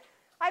guy.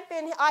 I've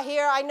been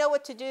here. I know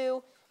what to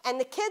do. And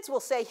the kids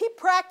will say, he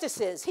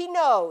practices, he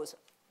knows.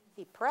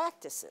 He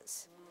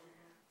practices,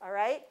 all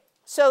right?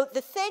 So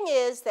the thing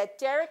is that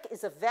Derek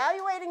is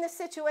evaluating the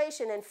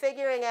situation and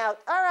figuring out,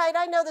 all right,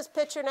 I know this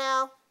pitcher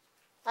now.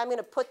 I'm going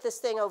to put this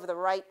thing over the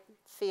right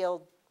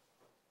field,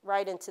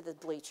 right into the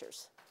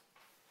bleachers.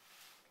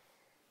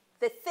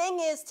 The thing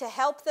is to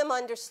help them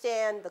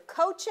understand the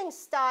coaching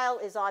style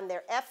is on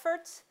their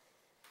efforts,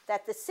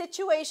 that the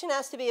situation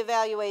has to be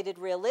evaluated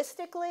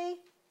realistically,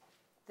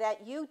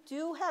 that you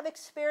do have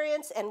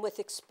experience, and with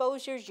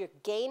exposures, you're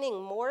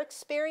gaining more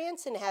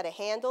experience in how to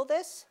handle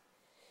this.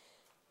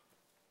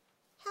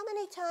 How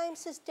many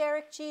times has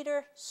Derek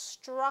Jeter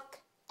struck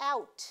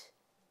out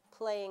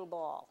playing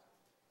ball?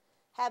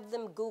 Have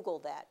them Google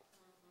that.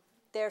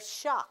 They're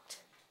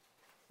shocked.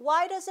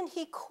 Why doesn't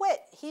he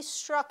quit? He's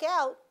struck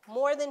out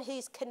more than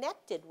he's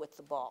connected with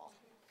the ball.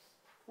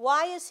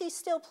 Why is he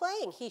still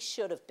playing? He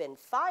should have been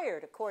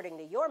fired, according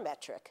to your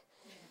metric.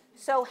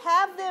 So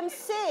have them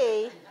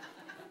see,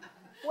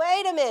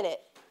 wait a minute,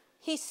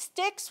 he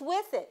sticks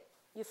with it.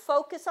 You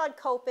focus on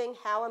coping,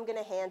 how I'm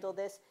going to handle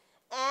this.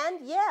 And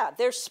yeah,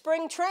 there's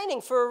spring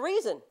training for a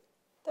reason.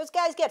 Those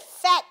guys get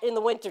fat in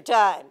the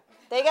wintertime.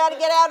 They got to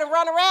get out and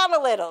run around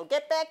a little,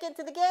 get back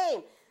into the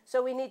game.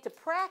 So we need to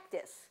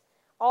practice.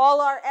 All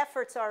our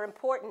efforts are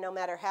important, no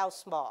matter how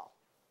small.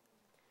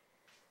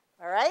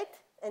 All right?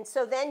 And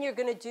so then you're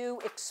going to do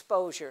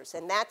exposures,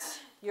 and that's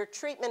your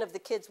treatment of the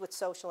kids with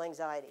social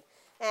anxiety.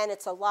 And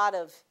it's a lot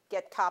of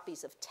get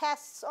copies of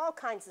tests, all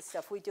kinds of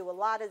stuff. We do a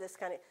lot of this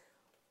kind of,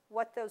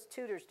 what those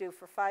tutors do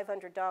for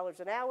 $500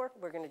 an hour,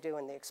 we're going to do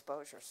in the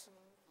exposures.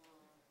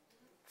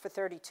 for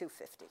 $32.50.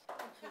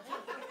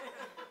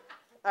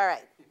 All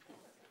right.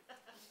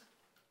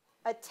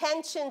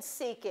 Attention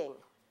seeking.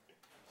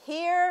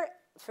 Here,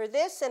 for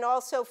this and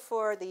also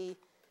for the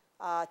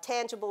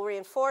tangible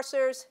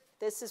reinforcers,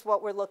 this is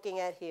what we're looking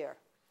at here.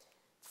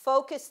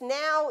 Focus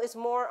now is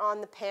more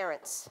on the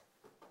parents.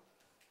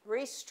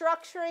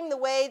 Restructuring the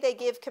way they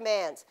give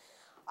commands.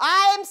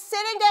 I'm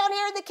sitting down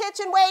here in the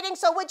kitchen waiting,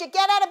 so would you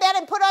get out of bed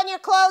and put on your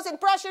clothes and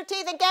brush your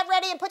teeth and get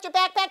ready and put your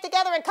backpack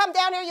together and come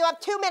down here? You have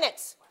 2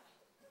 minutes.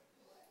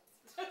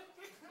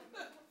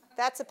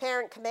 That's a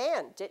parent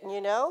command, didn't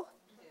you know?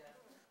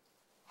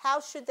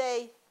 How should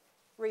they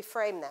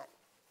reframe that?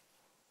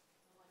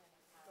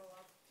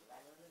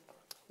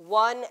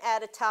 One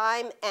at a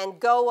time, and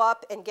go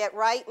up and get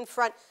right in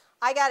front.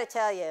 I got to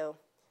tell you,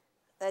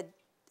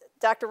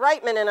 Dr.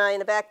 Reitman and I in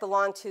the back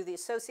belong to the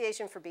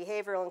Association for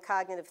Behavioral and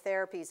Cognitive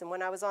Therapies, and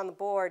when I was on the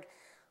board,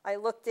 I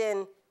looked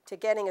into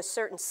getting a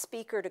certain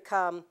speaker to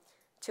come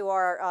to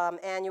our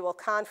annual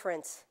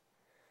conference,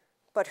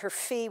 but her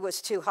fee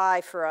was too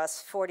high for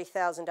us,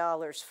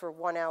 $40,000 for a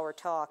 1-hour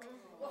talk.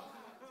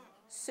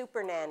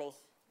 Super nanny.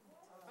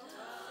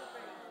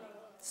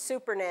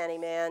 Super nanny,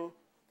 man.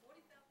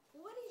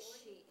 What is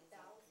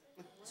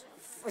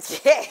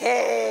she?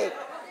 Yay!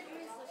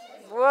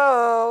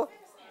 Whoa.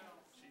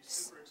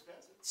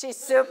 She's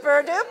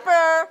super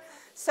duper.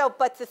 So,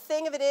 but the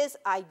thing of it is,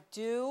 I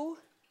do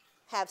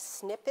have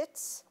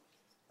snippets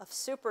of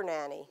Super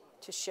Nanny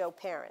to show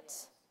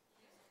parents.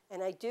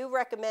 And I do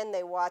recommend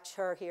they watch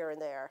her here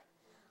and there.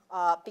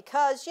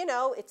 Because, you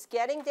know, it's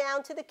getting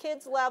down to the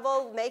kids'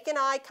 level, making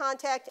eye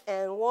contact,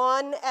 and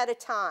one at a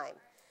time.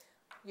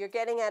 You're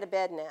getting out of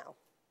bed now.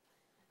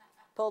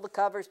 Pull the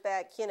covers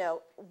back, you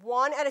know,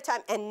 one at a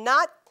time, and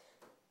not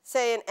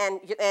saying,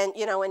 and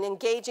you know, and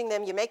engaging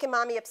them. You're making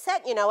mommy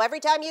upset, you know, every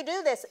time you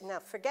do this. Now,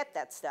 forget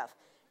that stuff.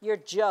 You're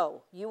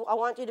Joe. I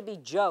want you to be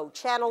Joe,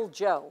 channel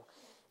Joe,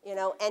 you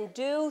know, and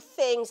do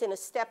things in a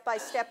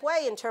step-by-step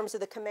way in terms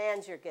of the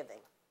commands you're giving.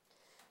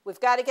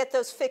 We've got to get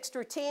those fixed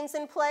routines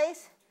in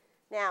place.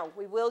 Now,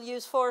 we will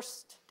use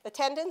forced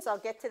attendance. I'll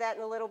get to that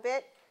in a little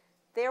bit.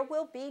 There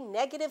will be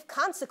negative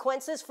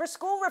consequences for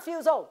school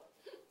refusal.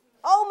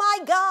 Oh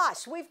my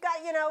gosh, we've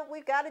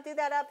got to do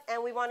that up,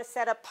 and we want to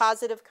set up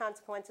positive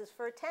consequences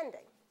for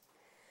attending.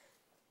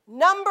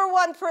 Number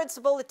one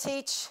principle to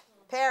teach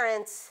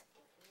parents,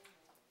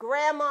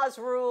 grandma's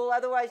rule,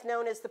 otherwise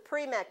known as the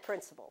Premack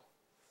principle.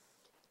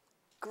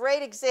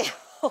 Great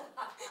example.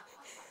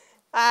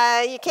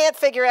 You can't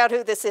figure out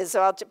who this is,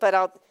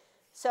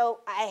 so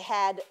I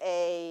had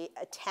an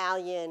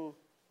Italian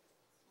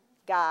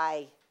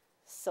guy,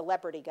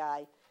 celebrity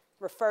guy,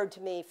 referred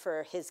to me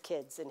for his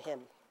kids and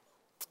him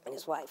and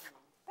his wife.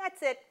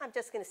 That's it. I'm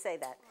just going to say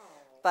that.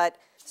 But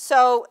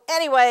so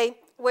anyway,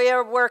 we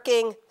are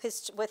working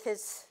with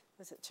his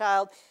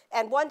child,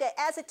 and one day,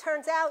 as it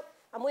turns out,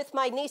 I'm with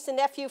my niece and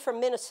nephew from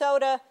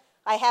Minnesota.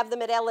 I have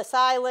them at Ellis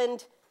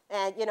Island,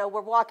 and you know,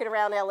 we're walking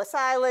around Ellis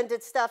Island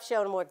and stuff,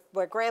 showing them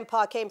where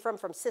Grandpa came from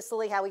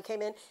Sicily, how he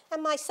came in,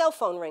 and my cell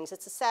phone rings.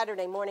 It's a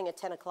Saturday morning at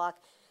 10 o'clock,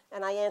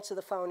 and I answer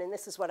the phone, and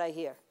this is what I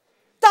hear.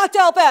 Dr.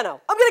 Albano,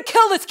 I'm going to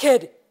kill this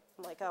kid.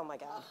 I'm like, oh my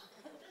God.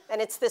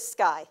 And it's this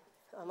guy.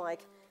 I'm like,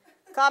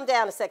 calm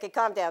down a second,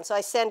 calm down. So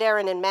I send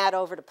Erin and Matt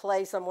over to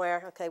play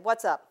somewhere. Okay,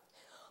 what's up?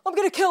 I'm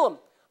going to kill him.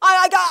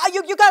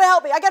 You got to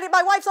help me.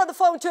 My wife's on the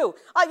phone too.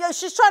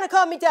 She's trying to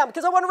calm me down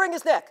because I want to wring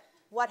his neck.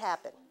 What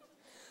happened?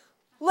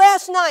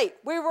 Last night,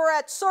 we were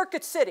at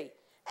Circuit City,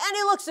 and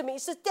he looks at me, he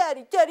says,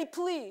 Daddy,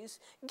 please,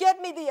 get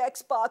me the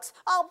Xbox.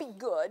 I'll be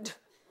good.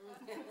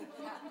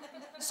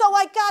 So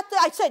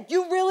I said,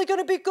 you really going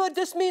to be good?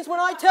 This means when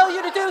I tell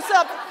you to do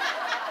something.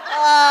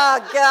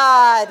 Oh,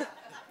 God.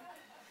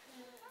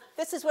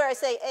 This is where I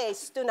say, hey,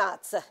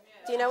 stunazza.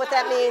 Do you know what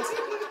that means?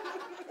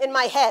 In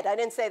my head, I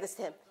didn't say this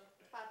to him.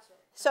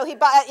 So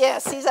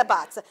yes, he's a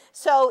bazza.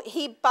 So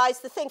he buys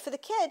the thing for the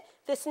kid.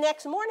 This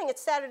next morning,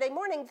 it's Saturday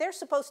morning, they're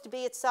supposed to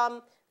be at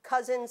some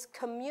cousin's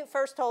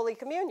first Holy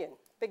Communion.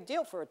 Big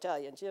deal for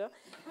Italians, you know?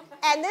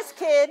 And this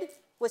kid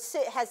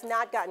has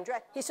not gotten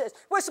dressed. He says,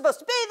 we're supposed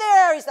to be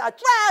there, he's not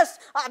dressed,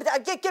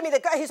 give me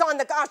he's on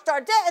the gosh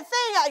darn thing.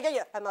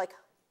 I'm like,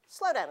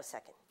 slow down a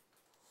second.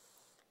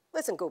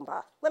 Listen,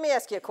 Goomba, let me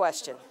ask you a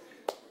question.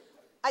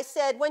 I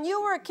said, when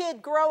you were a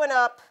kid growing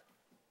up,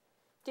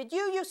 did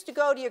you used to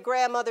go to your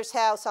grandmother's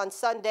house on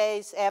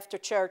Sundays after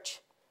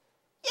church?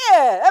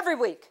 Yeah, every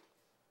week.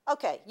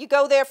 Okay, you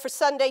go there for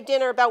Sunday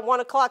dinner about 1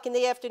 o'clock in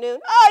the afternoon?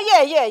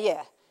 Oh,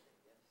 yeah.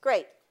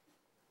 Great.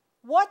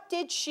 What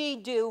did she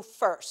do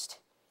first?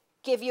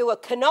 Give you a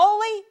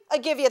cannoli or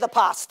give you the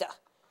pasta?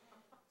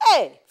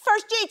 Hey,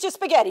 first you eat your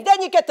spaghetti,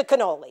 then you get the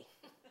cannoli.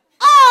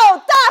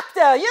 Oh,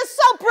 doctor, you're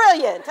so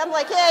brilliant. I'm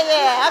like,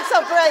 yeah, I'm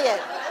so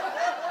brilliant.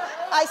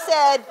 I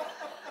said,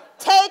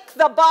 take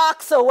the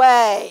box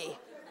away.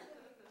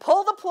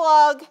 Pull the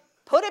plug,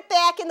 put it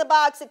back in the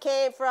box it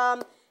came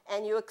from,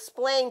 and you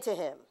explain to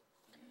him.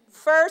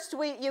 First,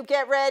 you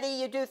get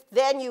ready,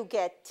 then you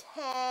get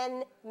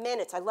 10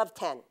 minutes. I love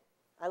 10.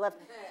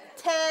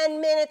 10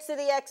 minutes of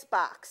the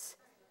Xbox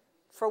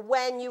for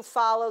when you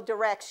follow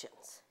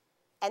directions.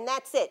 and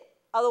that's it.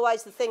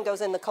 Otherwise, the thing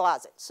goes in the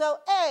closet. So,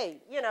 hey,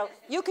 you know,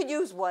 you could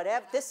use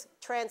whatever. This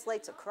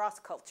translates across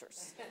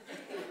cultures.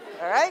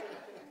 All right?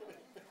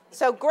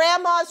 So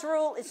grandma's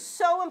rule is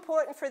so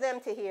important for them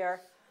to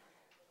hear.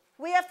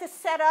 We have to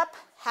set up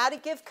how to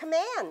give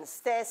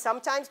commands.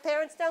 Sometimes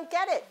parents don't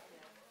get it.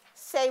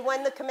 Say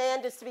when the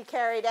command is to be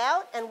carried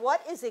out and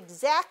what is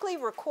exactly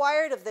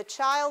required of the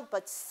child,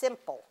 but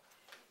simple.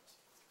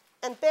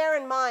 And bear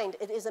in mind,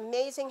 it is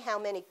amazing how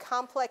many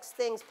complex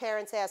things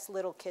parents ask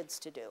little kids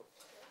to do.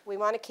 We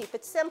want to keep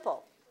it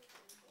simple.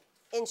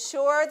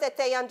 Ensure that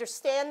they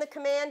understand the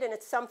command and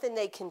it's something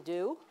they can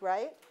do,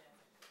 right?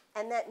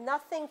 And that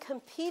nothing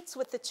competes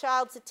with the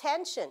child's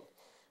attention.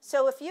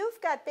 So if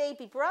you've got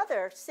baby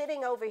brother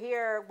sitting over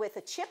here with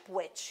a chip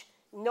witch,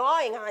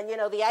 gnawing on, you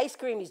know, the ice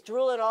cream, he's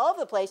drooling all over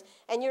the place,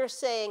 and you're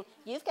saying,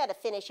 you've got to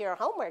finish your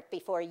homework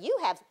before you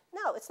have,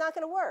 no, it's not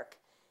going to work.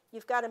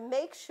 You've got to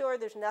make sure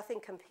there's nothing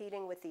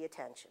competing with the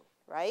attention,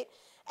 right?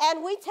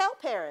 And we tell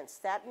parents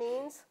that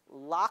means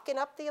locking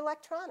up the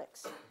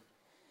electronics.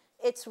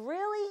 It's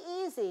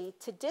really easy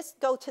to just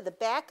go to the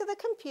back of the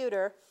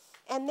computer,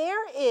 and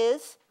there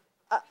is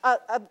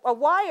a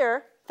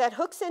wire that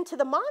hooks into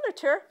the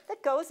monitor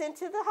that goes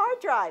into the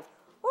hard drive.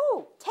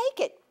 Ooh,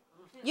 take it.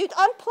 You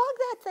unplug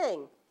that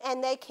thing,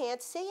 and they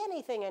can't see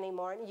anything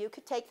anymore, and you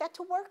could take that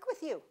to work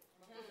with you.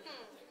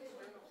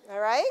 All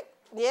right?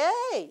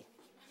 Yay.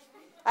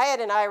 I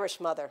had an Irish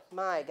mother.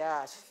 My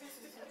gosh.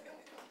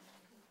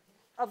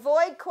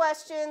 Avoid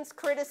questions,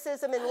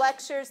 criticism in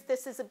lectures.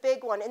 This is a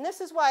big one. And this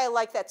is why I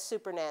like that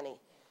super nanny,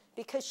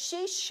 because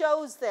she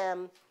shows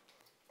them,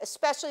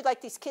 especially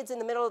like these kids in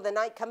the middle of the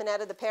night coming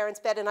out of the parents'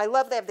 bed. And I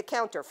love they have the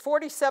counter,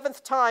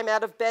 47th time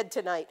out of bed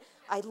tonight.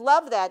 I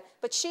love that.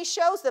 But she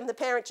shows them the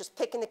parent just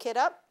picking the kid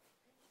up,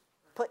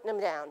 putting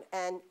them down,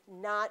 and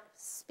not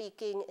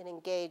speaking and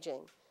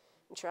engaging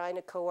and trying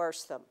to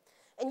coerce them.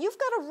 And you've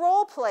got to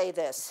role play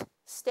this.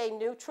 Stay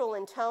neutral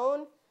in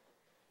tone.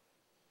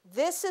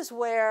 This is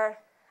where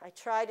I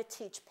try to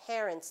teach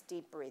parents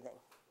deep breathing.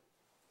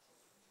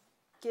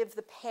 Give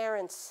the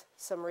parents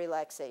some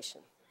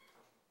relaxation.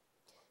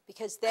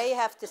 Because they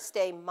have to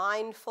stay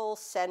mindful,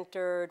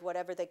 centered,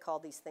 whatever they call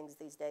these things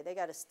these days. They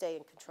got to stay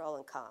in control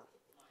and calm.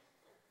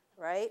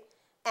 Right?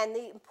 And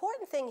the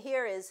important thing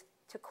here is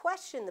to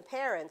question the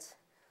parents,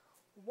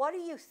 what do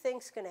you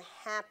think is going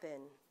to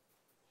happen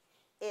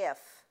if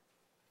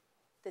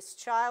this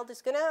child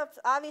is going to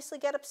obviously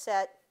get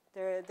upset?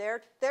 They're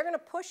going to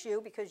push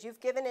you because you've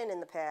given in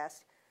the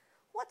past.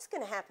 What's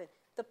going to happen?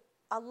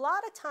 A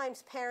lot of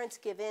times parents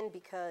give in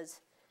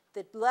because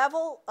the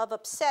level of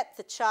upset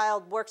the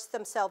child works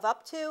themselves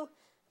up to,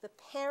 the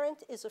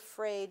parent is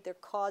afraid they're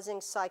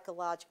causing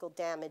psychological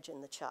damage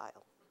in the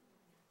child.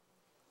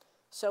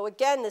 So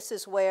again, this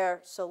is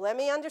where, so let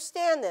me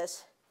understand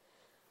this.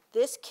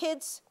 This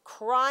kid's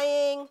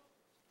crying,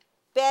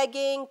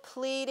 begging,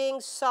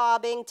 pleading,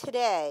 sobbing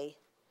today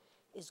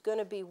is going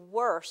to be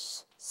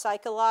worse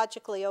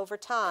psychologically over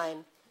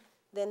time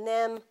than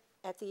them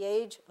at the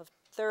age of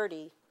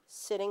 30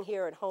 sitting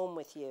here at home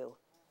with you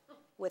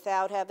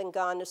without having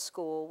gone to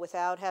school,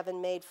 without having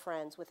made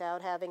friends,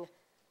 without having,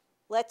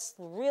 let's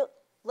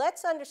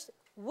understand,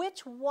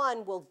 which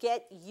one will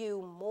get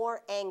you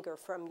more anger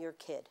from your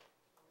kid?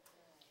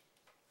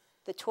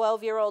 The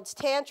 12-year-old's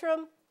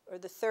tantrum or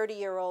the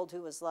 30-year-old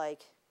who was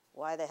like,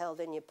 why the hell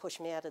didn't you push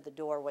me out of the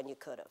door when you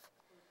could have?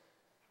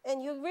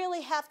 And you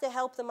really have to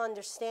help them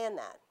understand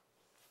that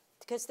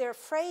because they're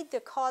afraid they're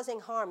causing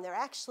harm. They're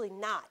actually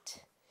not.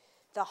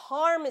 The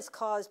harm is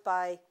caused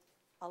by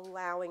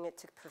allowing it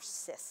to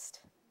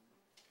persist.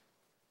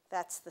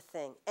 That's the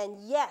thing. And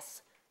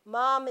yes,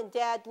 mom and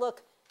dad,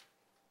 look,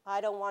 I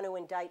don't want to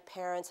indict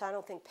parents. I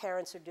don't think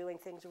parents are doing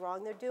things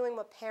wrong. They're doing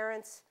what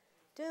parents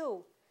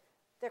do.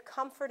 They're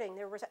comforting,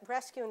 they're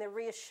rescuing, they're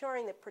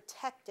reassuring, they're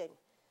protecting.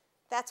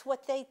 That's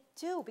what they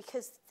do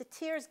because the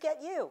tears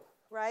get you,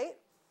 right?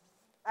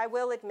 I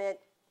will admit,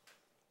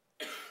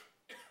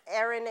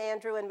 Erin,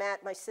 Andrew, and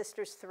Matt, my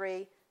sisters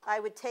 3, I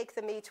would take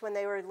them each when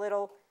they were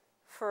little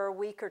for a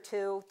week or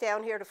two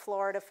down here to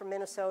Florida from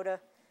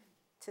Minnesota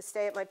to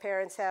stay at my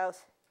parents'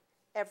 house.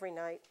 Every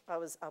night I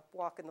was up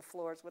walking the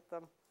floors with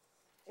them,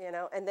 you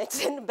know, and then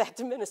send them back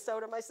to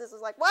Minnesota. My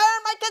sister's like, why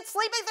aren't my kids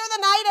sleeping through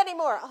the night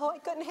anymore? Oh,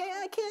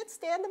 I can't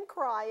stand them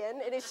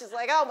crying. And it's just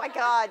like, oh my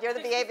God, you're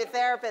the behavior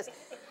therapist.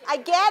 I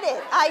get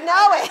it, I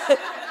know it.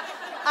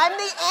 I'm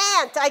the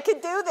aunt, I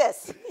could do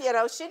this. You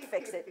know, she'd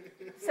fix it.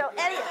 So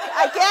anyway,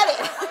 I get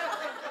it.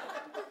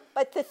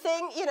 But the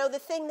thing, you know, the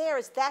thing there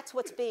is that's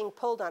what's being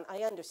pulled on. I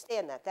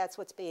understand that, that's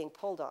what's being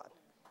pulled on.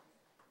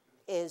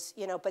 Is,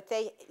 you know, but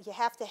you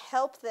have to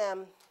help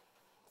them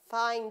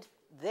find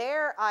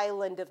their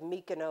island of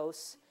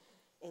Mykonos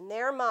in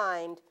their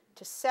mind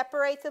to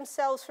separate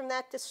themselves from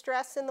that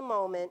distress in the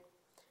moment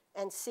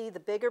and see the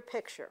bigger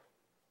picture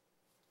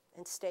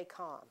and stay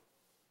calm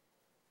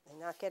and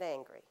not get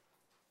angry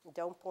and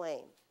don't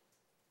blame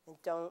and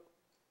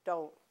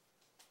don't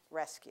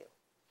rescue.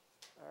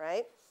 All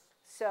right?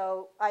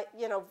 So,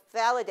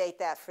 validate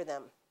that for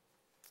them.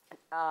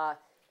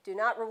 Do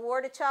not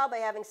reward a child by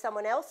having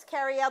someone else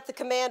carry out the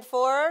command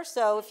for her.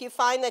 So if you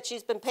find that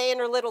she's been paying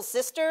her little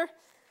sister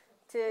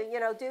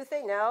to, do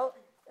things, no.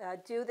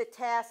 Do the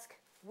task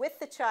with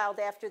the child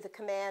after the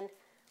command,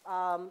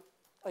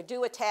 or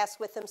do a task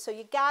with them. So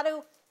you got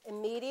to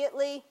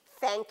immediately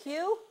thank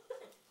you.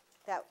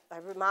 That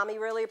mommy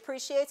really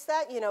appreciates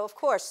that. Of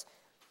course,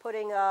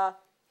 putting a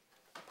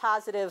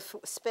positive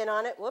spin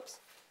on it. Whoops.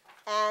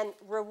 And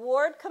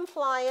reward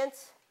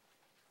compliance.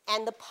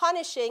 And the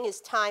punishing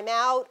is time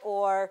out,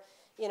 or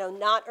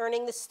not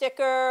earning the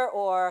sticker,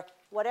 or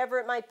whatever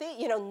it might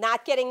be.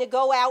 Not getting to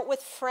go out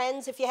with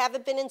friends if you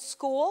haven't been in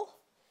school,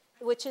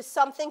 which is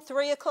something.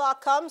 3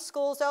 o'clock comes,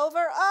 school's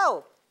over.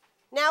 Oh,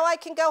 now I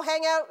can go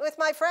hang out with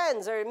my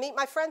friends or meet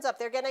my friends up.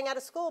 They're getting out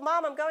of school.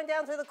 Mom, I'm going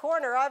down to the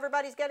corner.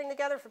 Everybody's getting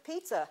together for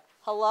pizza.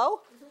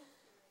 Hello?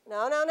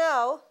 No, no,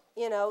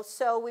 no.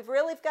 So we've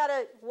really got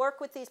to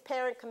work with these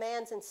parent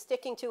commands and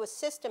sticking to a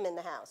system in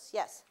the house.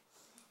 Yes?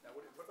 Now,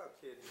 what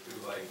about kids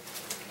who, like,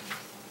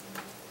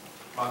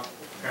 mom,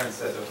 parents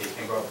says, okay, you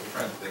can't go out with your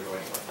friends, but they go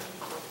anyway.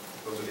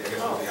 Those are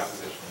the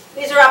oppositional.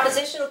 These are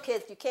oppositional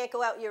kids. You can't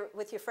go out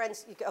with your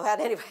friends. You go out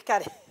anyway.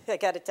 I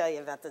got to tell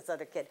you about this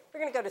other kid. We're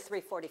going to go to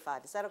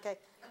 3:45. Is that okay?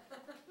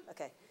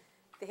 Okay.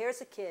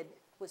 Here's a kid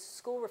with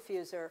school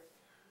refuser,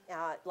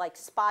 like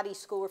spotty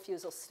school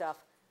refusal stuff.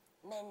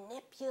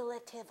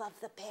 Manipulative of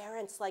the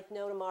parents like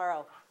no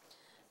tomorrow.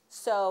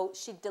 So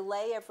she'd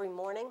delay every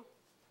morning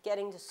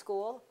getting to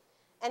school.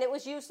 And it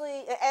was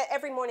usually,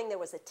 every morning there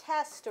was a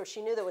test, or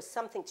she knew there was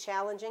something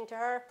challenging to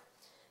her.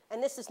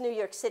 And this is New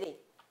York City.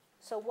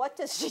 So what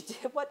does she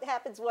do? What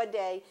happens one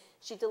day?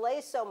 She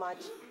delays so much,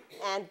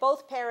 and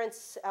both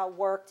parents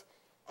worked,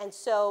 and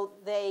so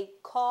they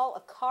call a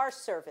car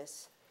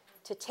service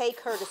to take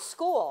her to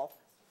school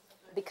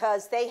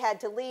because they had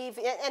to leave,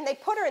 and they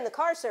put her in the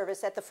car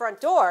service at the front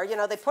door.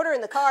 They put her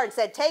in the car and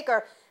said, take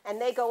her,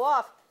 and they go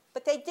off.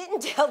 But they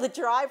didn't tell the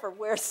driver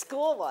where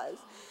school was.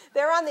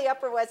 They're on the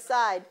Upper West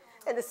Side,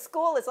 and the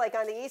school is like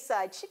on the East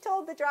Side. She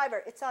told the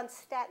driver, it's on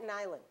Staten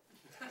Island.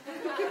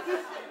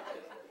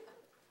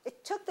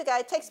 It took the guy,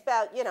 it takes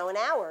about, an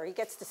hour. He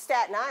gets to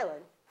Staten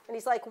Island. And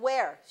he's like,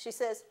 where? She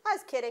says, I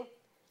was kidding.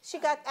 She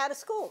got out of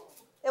school.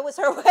 It was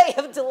her way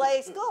of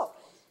delaying school.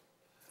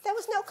 There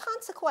was no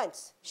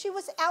consequence. She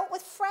was out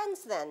with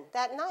friends then,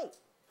 that night.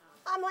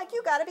 I'm like,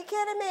 you got to be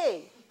kidding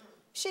me.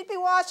 She'd be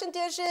washing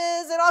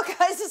dishes and all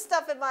kinds of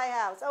stuff in my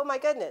house. Oh, my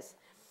goodness.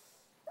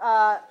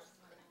 The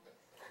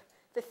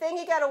thing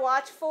you got to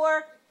watch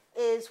for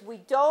is we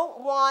don't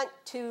want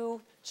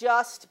to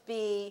just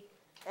be.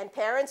 And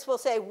parents will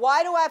say,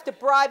 why do I have to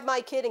bribe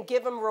my kid and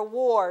give them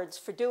rewards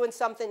for doing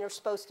something they're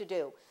supposed to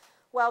do?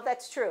 Well,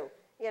 that's true.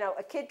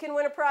 A kid can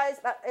win a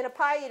prize in a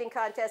pie eating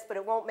contest, but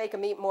it won't make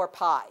them eat more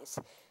pies.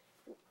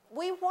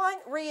 We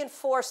want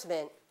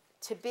reinforcement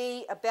to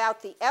be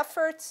about the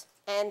efforts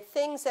and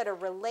things that are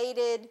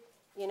related,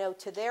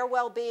 to their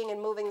well-being and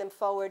moving them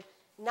forward,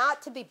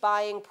 not to be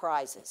buying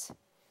prizes.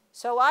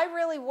 So I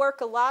really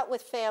work a lot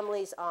with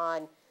families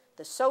on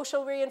the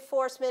social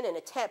reinforcement and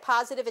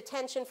positive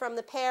attention from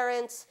the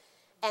parents,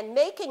 and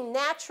making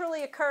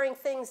naturally occurring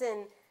things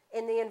in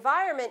the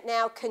environment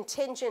now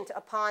contingent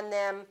upon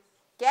them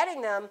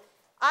getting them.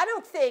 I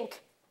don't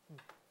think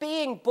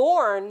being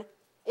born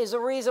is a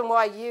reason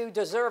why you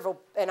deserve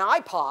an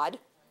iPod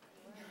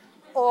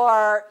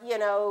or,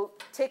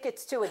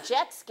 tickets to a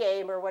Jets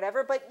game or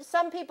whatever, but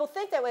some people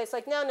think that way. It's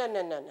like, no.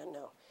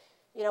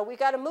 We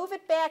got to move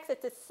it back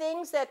that the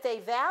things that they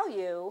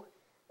value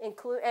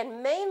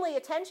and mainly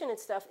attention and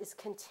stuff is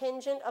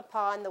contingent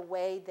upon the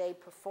way they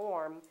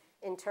perform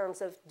in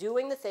terms of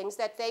doing the things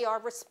that they are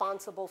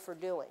responsible for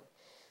doing.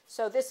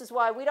 So this is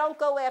why we don't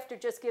go after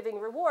just giving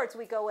rewards.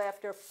 We go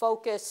after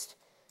focused,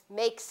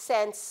 make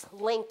sense,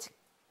 linked,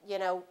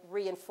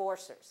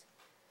 reinforcers.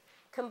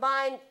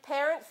 Combine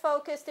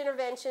parent-focused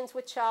interventions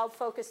with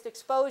child-focused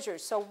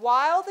exposures. So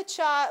while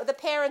the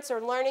parents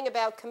are learning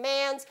about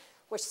commands,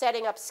 we're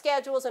setting up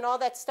schedules and all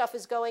that stuff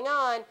is going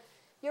on,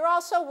 you're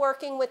also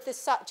working with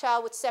this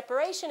child with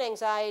separation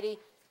anxiety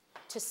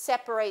to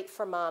separate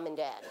from mom and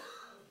dad.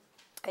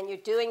 And you're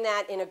doing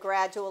that in a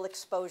gradual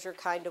exposure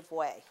kind of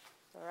way.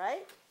 All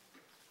right?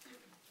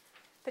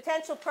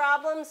 Potential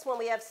problems when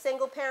we have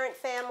single-parent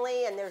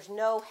family and there's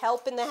no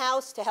help in the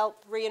house to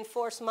help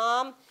reinforce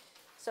mom.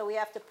 So we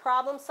have to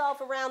problem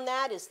solve around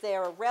that. Is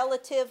there a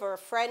relative or a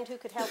friend who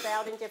could help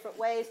out in different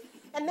ways?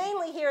 And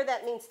mainly here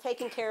that means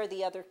taking care of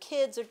the other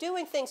kids or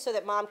doing things so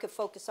that mom could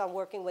focus on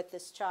working with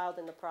this child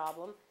and the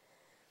problem.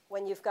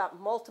 When you've got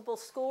multiple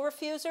school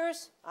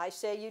refusers, I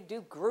say you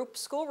do group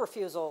school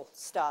refusal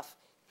stuff.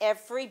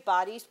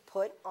 Everybody's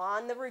put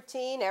on the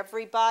routine.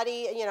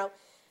 Everybody,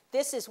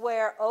 this is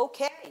where,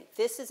 okay,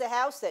 this is a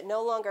house that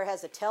no longer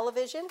has a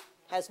television,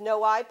 has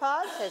no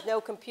iPods, has no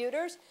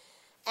computers,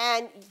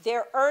 and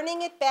they're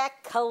earning it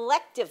back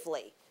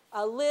collectively.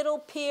 A little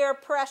peer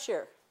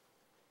pressure.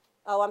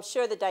 Oh, I'm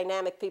sure the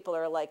dynamic people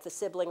are like, the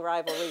sibling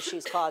rivalry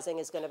she's causing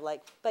is going to be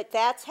like, but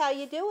that's how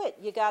you do it.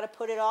 You got to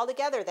put it all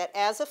together, that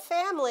as a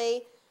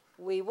family,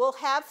 we will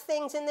have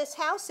things in this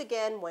house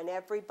again when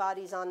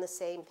everybody's on the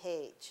same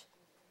page.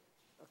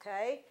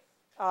 Okay?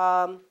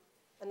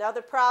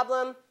 Another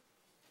problem,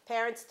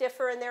 parents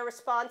differ in their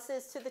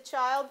responses to the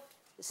child.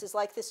 This is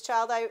like this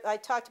child I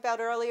talked about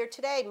earlier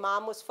today.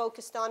 Mom was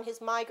focused on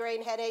his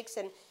migraine headaches,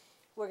 and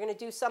we're going to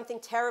do something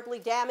terribly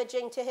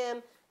damaging to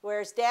him,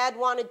 whereas Dad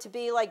wanted to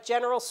be like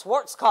General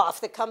Schwarzkopf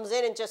that comes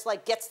in and just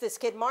like gets this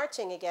kid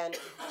marching again.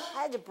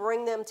 I had to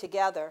bring them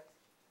together,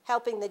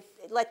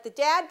 let the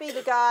dad be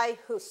the guy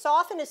who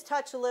softened his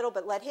touch a little,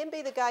 but let him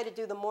be the guy to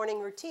do the morning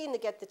routine to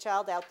get the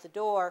child out the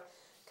door,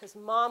 because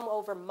Mom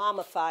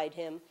over-mommified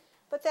him.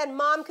 But then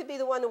Mom could be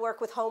the one to work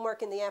with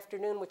homework in the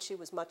afternoon, which she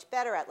was much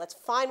better at. Let's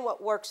find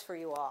what works for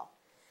you all.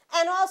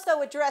 And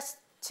also address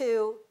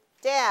to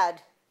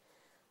Dad,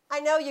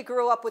 I know you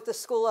grew up with the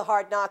school of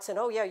hard knocks, and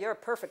oh yeah, you're a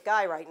perfect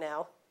guy right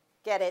now.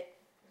 Get it?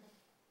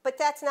 But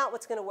that's not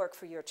what's going to work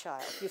for your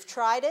child. You've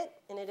tried it,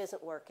 and it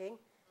isn't working.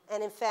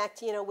 And in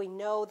fact, you know, we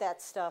know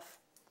that stuff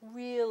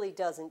really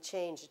doesn't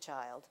change a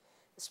child,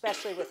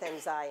 especially with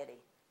anxiety.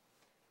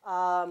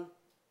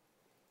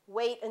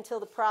 Wait until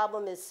the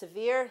problem is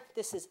severe.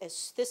 This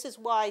is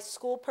why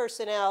school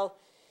personnel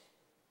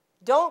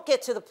don't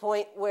get to the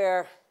point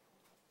where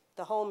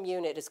the home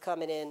unit is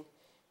coming in.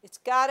 It's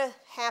got to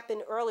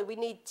happen early. We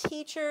need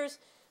teachers,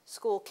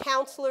 school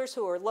counselors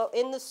who are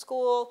in the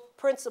school,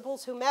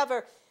 principals,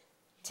 whomever,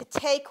 to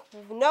take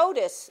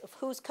notice of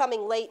who's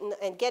coming late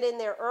and get in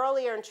there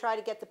earlier and try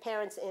to get the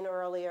parents in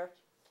earlier.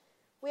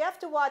 We have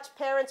to watch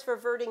parents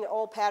reverting to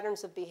old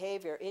patterns of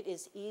behavior. It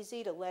is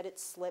easy to let it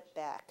slip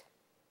back.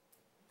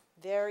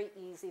 Very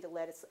easy to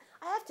let it slip.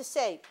 I have to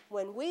say,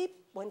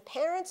 when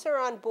parents are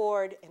on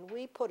board and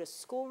we put a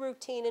school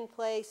routine in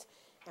place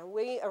and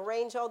we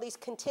arrange all these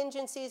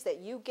contingencies that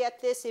you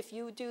get this if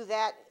you do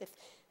that, if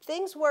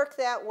things work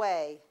that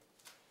way,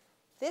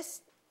 this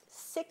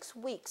 6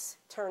 weeks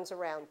turns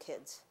around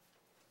kids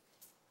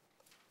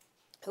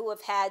who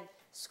have had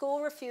school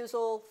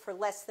refusal for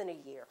less than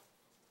a year.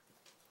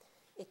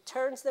 It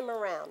turns them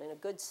around in a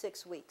good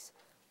 6 weeks.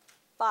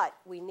 But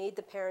we need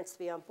the parents to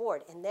be on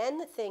board. And then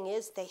the thing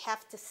is, they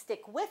have to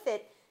stick with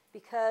it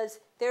because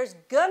there's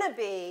going to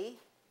be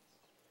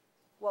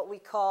what we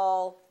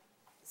call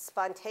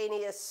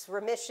spontaneous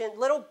remission,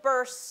 little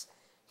bursts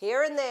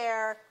here and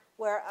there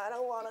where I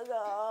don't want to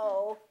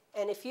go.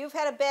 And if you've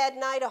had a bad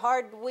night, a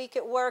hard week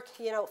at work,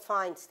 you know,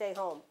 fine, stay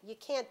home. You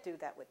can't do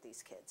that with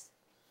these kids.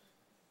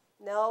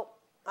 No,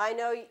 I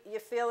know you're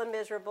feeling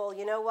miserable.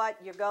 You know what?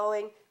 You're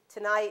going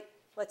tonight.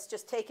 Let's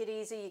just take it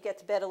easy. You get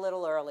to bed a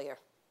little earlier.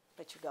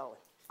 But you're going.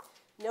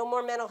 No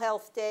more mental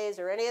health days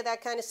or any of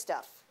that kind of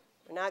stuff.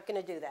 We're not going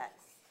to do that.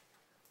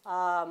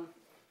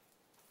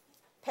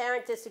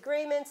 Parent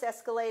disagreements,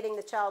 escalating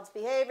the child's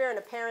behavior, and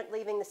a parent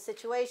leaving the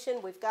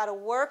situation. We've got to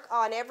work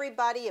on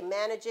everybody and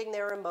managing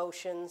their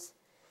emotions,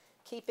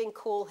 keeping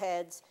cool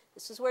heads.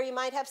 This is where you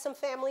might have some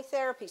family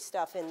therapy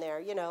stuff in there,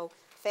 you know,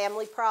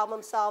 family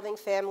problem solving,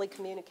 family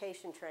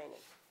communication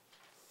training.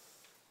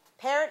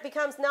 Parent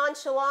becomes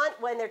nonchalant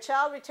when their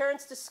child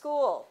returns to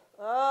school.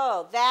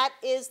 Oh, that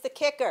is the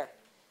kicker.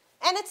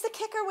 And it's the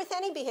kicker with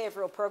any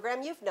behavioral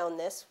program. You've known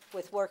this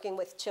with working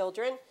with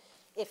children.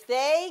 If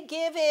they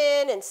give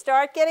in and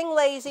start getting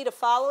lazy to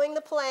following the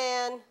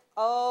plan,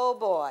 oh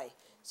boy.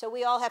 So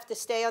we all have to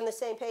stay on the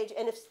same page.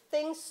 And if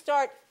things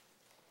start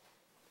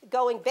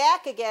going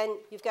back again,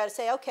 you've got to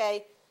say,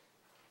 okay,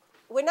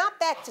 we're not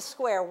back to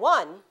square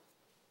one.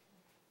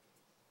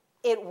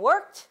 It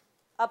worked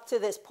up to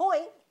this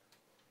point.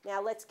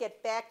 Now let's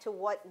get back to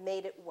what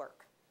made it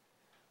work.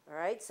 All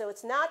right, so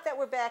it's not that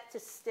we're back to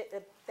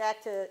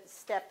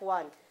step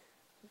one.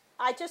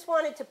 I just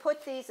wanted to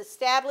put these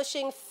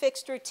establishing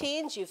fixed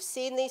routines. You've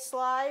seen these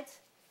slides.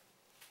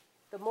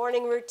 The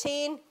morning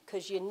routine,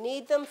 because you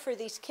need them for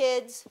these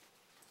kids,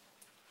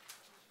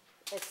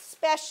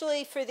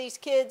 especially for these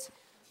kids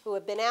who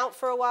have been out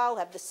for a while,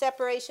 have the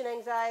separation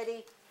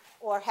anxiety,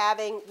 or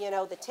having, you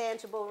know, the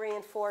tangible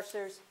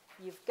reinforcers.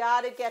 You've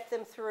got to get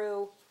them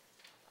through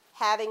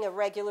having a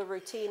regular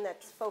routine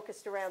that's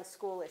focused around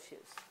school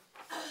issues.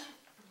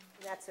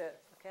 That's it,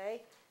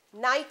 okay?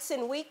 Nights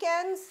and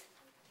weekends,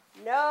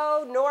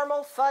 no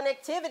normal fun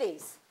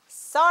activities.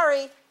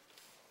 Sorry,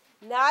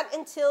 not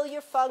until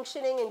you're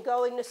functioning and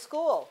going to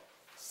school.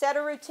 Set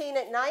a routine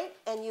at night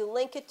and you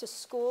link it to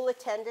school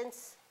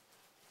attendance.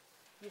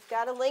 You've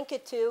got to link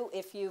it to,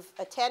 if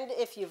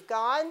you've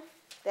gone,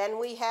 then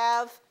we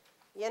have,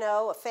 you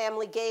know, a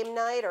family game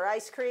night or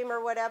ice cream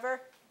or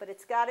whatever, but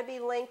it's got to be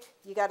linked.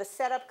 You got to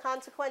set up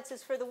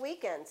consequences for the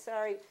weekend,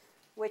 sorry,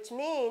 which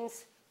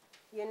means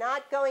you're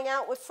not going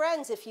out with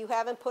friends if you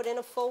haven't put in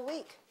a full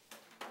week.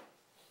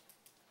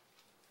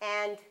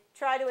 And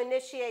try to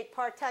initiate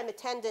part-time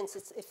attendance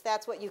if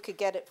that's what you could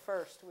get at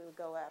first, we would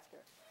go after.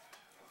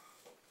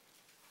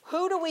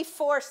 Who do we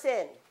force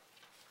in?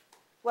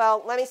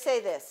 Well, let me say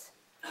this.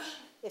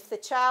 If the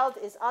child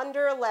is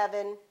under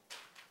 11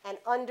 and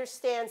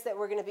understands that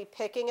we're going to be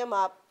picking him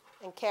up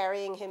and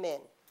carrying him in.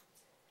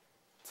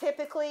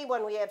 Typically,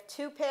 when we have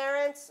two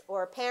parents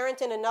or a parent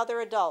and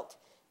another adult,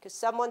 because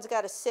someone's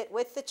got to sit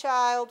with the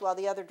child while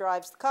the other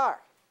drives the car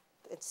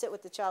and sit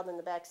with the child in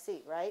the back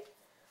seat, right?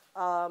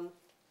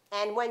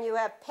 And when you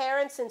have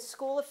parents and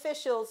school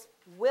officials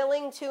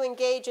willing to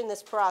engage in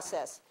this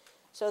process.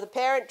 So the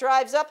parent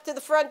drives up to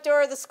the front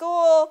door of the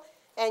school,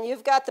 and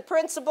you've got the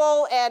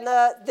principal and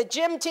the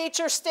gym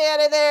teacher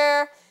standing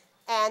there,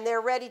 and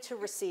they're ready to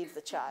receive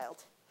the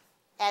child.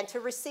 And to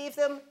receive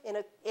them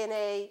in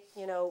a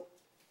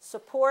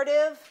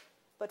supportive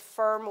but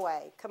firm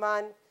way. Come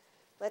on,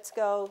 let's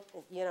go,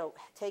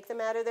 take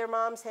them out of their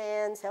mom's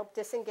hands, help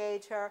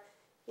disengage her.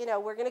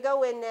 We're going to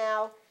go in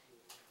now.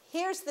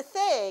 Here's the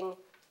thing.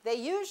 They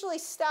usually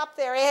stop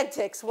their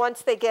antics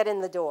once they get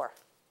in the door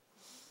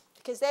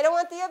because they don't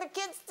want the other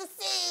kids to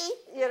see,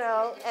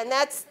 and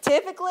that's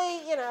typically,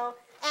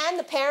 and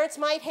the parents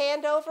might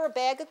hand over a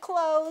bag of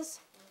clothes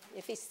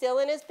if he's still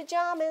in his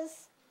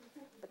pajamas,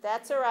 but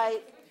that's all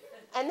right.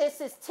 And this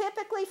is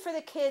typically for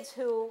the kids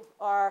who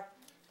are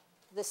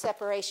the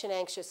separation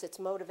anxious. It's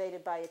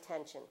motivated by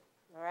attention,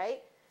 all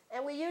right?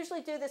 And we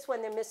usually do this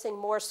when they're missing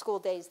more school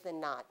days than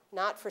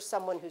not for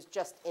someone who's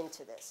just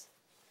into this.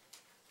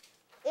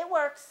 It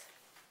works.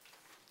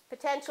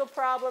 Potential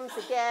problems,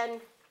 again,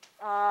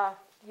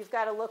 you've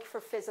got to look for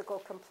physical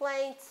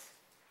complaints.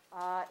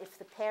 If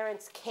the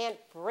parents can't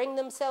bring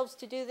themselves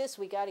to do this,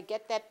 we got to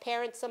get that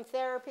parent some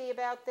therapy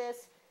about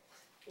this.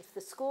 If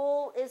the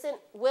school isn't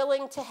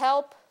willing to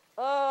help,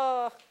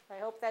 I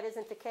hope that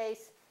isn't the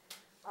case.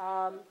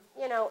 And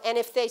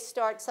if they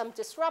start some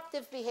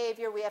disruptive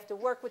behavior, we have to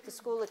work with the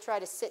school to try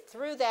to sit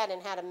through that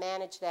and how to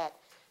manage that.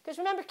 Because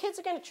remember, kids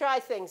are going to try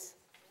things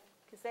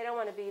because they don't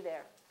want to be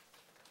there.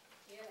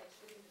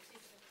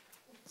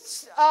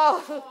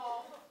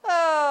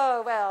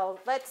 Well,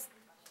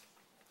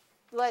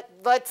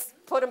 let's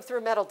put them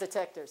through metal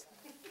detectors.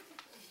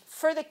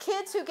 For the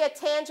kids who get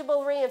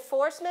tangible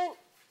reinforcement,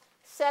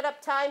 set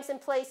up times and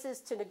places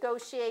to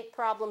negotiate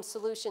problem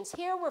solutions.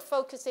 Here we're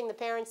focusing the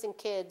parents and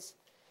kids.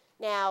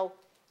 Now,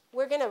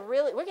 we're going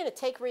to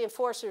take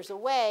reinforcers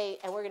away,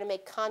 and we're going to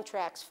make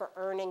contracts for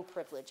earning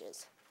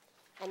privileges.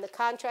 And the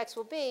contracts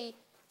will be,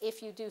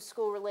 if you do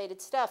school-related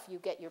stuff, you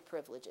get your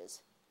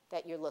privileges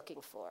that you're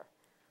looking for.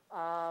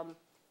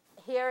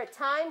 Here at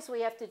times,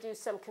 we have to do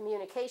some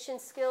communication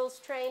skills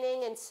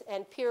training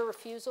and peer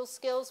refusal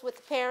skills with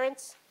the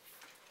parents.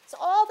 It's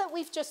all that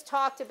we've just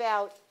talked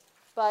about,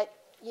 but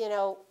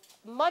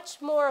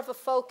much more of a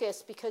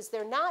focus because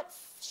they're not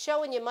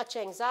showing you much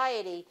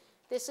anxiety.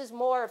 This is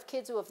more of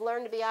kids who have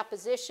learned to be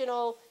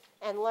oppositional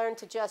and learned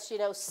to just,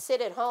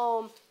 sit at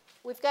home.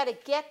 We've got to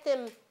get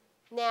them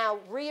now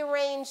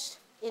rearranged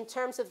in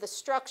terms of the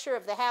structure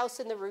of the house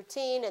and the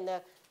routine and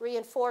the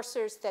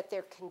reinforcers that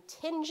they're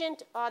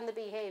contingent on the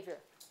behavior.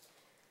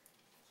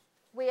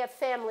 We have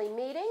family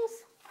meetings.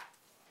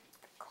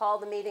 Call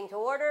the meeting to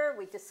order.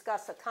 We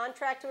discuss a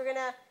contract we're going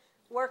to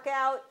work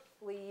out.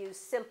 We use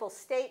simple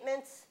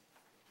statements.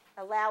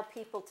 Allow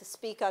people to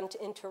speak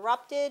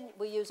uninterrupted.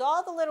 We use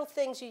all the little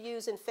things you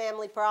use in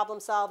family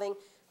problem solving.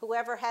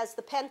 Whoever has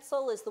the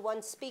pencil is the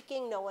one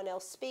speaking. No one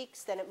else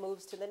speaks. Then it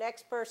moves to the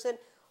next person.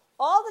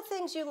 All the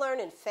things you learn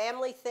in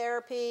family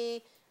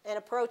therapy and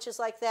approaches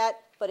like that,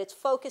 but it's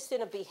focused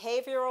in a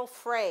behavioral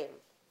frame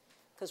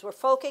because we're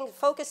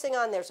focusing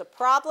on there's a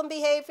problem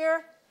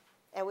behavior,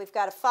 and we've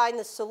got to find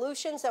the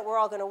solutions that we're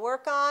all going to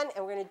work on,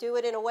 and we're going to do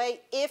it in a way,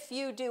 if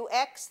you do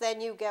X,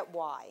 then you get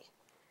Y.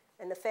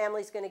 And the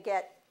family's going to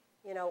get,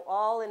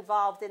 all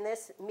involved in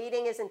this.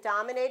 Meeting isn't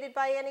dominated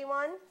by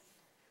anyone.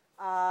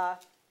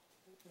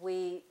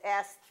 We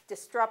ask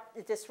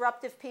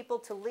disruptive people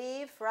to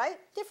leave, right?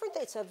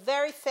 It's a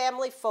very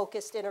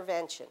family-focused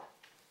intervention.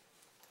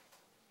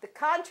 The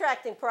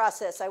contracting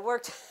process, I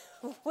worked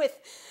with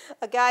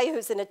a guy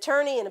who's an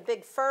attorney in a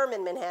big firm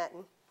in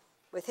Manhattan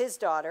with his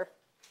daughter.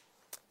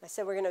 I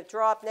said, we're going to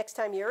draw up, next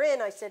time you're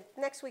in, I said,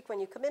 next week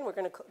when you come in, we're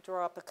going to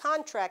draw up a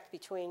contract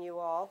between you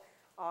all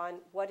on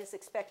what is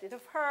expected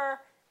of her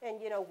and,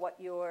 what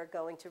you're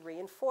going to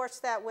reinforce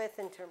that with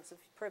in terms of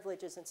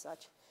privileges and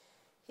such.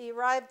 He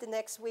arrived the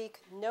next week,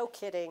 no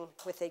kidding,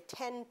 with a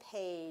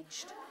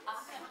 10-page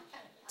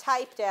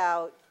typed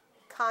out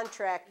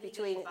contract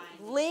between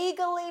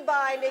legally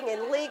binding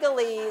and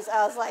legalese.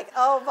 I was like,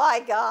 oh my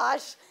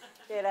gosh,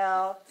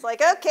 It's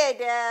like, okay,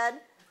 Dad,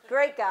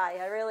 great guy,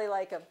 I really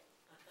like him.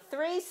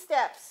 3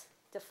 steps: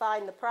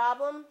 define the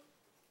problem,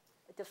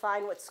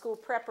 define what school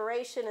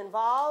preparation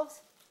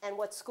involves, and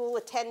what school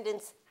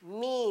attendance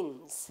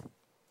means.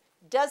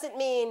 Doesn't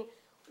mean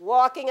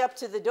walking up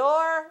to the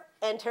door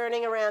and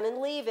turning around and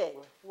leaving.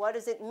 What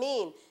does it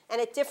mean?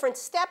 And at different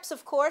steps,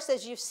 of course,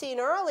 as you've seen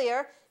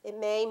earlier, it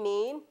may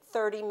mean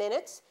 30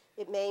 minutes.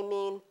 It may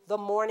mean the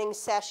morning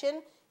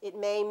session. It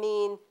may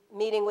mean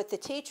meeting with the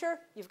teacher.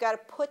 You've got to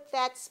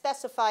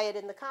specify it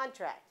in the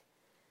contract,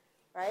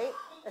 right?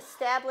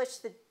 Establish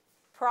the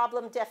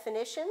problem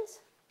definitions.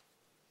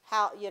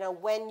 How,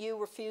 when you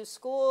refuse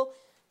school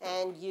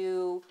and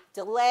you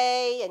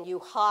delay and you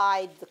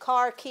hide the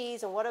car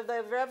keys and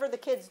whatever the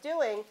kid's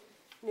doing,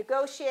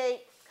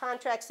 negotiate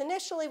contracts.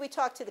 Initially, we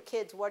talk to the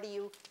kids, what are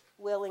you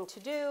willing to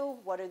do?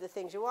 What are the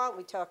things you want?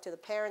 We talk to the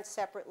parents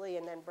separately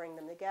and then bring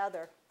them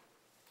together.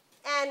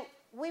 And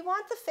we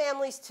want the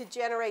families to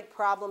generate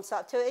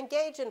to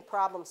engage in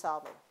problem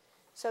solving.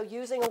 So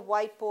using a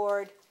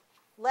whiteboard,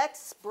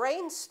 let's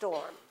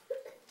brainstorm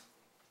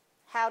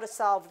how to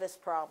solve this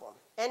problem.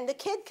 And the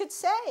kid could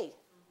say,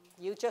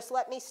 you just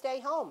let me stay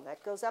home.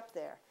 That goes up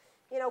there.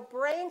 You know,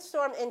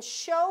 brainstorm and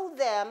show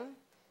them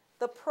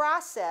the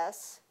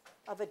process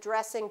of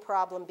addressing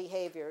problem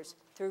behaviors.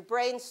 Through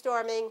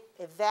brainstorming,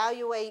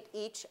 evaluate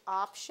each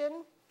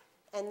option,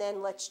 and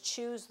then let's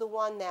choose the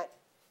one that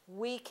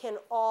we can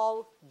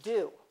all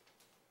do,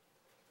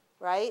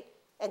 right?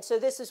 And so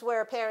this is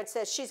where a parent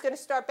says, she's going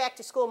to start back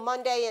to school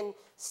Monday and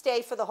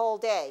stay for the whole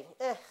day.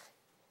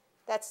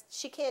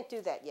 She can't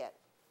do that yet.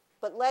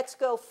 But let's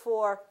go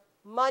for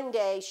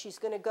Monday. She's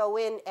going to go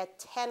in at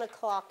 10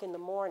 o'clock in the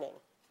morning.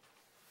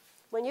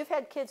 When you've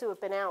had kids who have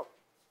been out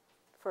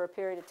for a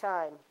period of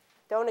time,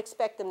 don't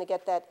expect them to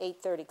get that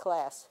 8:30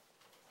 class.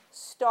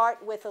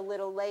 Start with a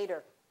little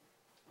later.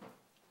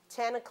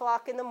 10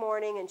 o'clock in the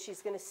morning, and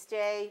she's going to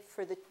stay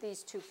for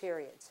these 2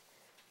 periods.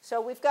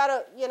 So we've got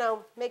to, you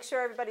know, make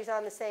sure everybody's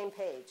on the same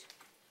page.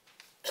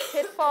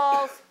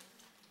 Pitfalls,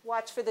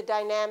 watch for the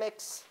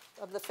dynamics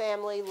of the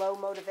family, low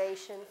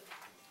motivation.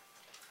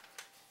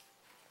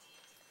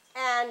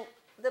 And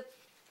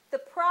the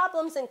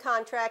problems in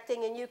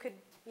contracting, and you could,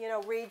 you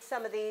know, read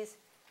some of these,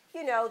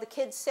 you know, the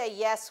kids say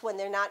yes when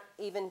they're not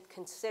even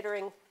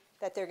considering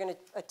that they're going to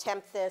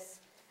attempt this.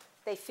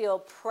 They feel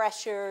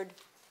pressured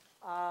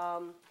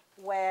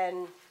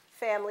when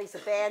families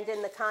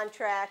abandon the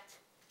contract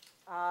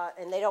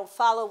and they don't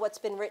follow what's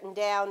been written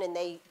down, and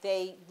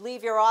they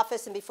leave your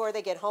office, and before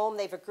they get home,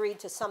 they've agreed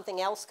to something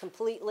else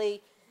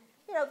completely.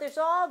 You know, there's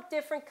all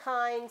different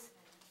kinds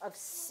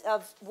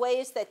of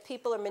ways that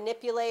people are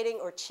manipulating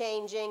or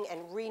changing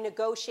and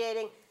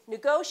renegotiating.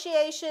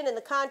 Negotiation and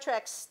the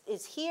contract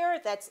is here.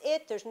 That's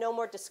it. There's no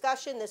more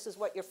discussion. This is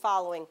what you're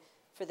following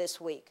for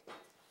this week.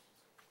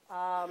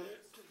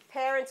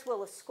 Parents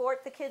will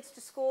escort the kids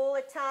to school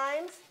at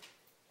times.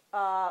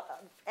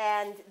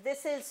 And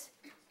this is,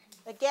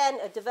 again,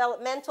 a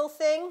developmental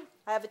thing.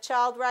 I have a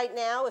child right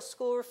now, a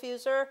school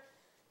refuser,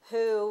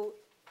 who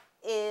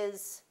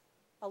is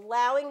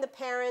allowing the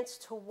parents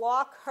to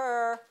walk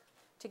her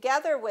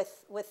together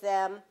with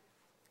them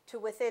to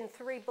within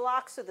 3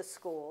 blocks of the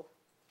school.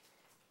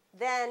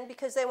 Then,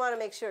 because they want to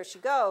make sure she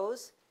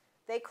goes,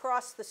 they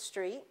cross the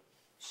street.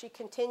 She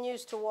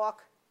continues to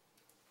walk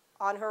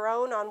on her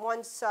own on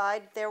one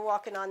side. They're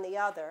walking on the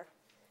other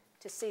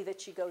to see that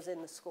she goes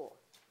in the school.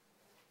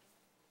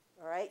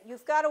 All right?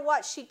 You've got to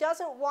watch. She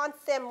doesn't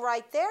want them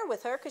right there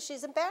with her because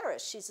she's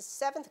embarrassed. She's a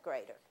 7th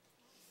grader.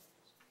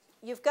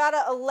 You've got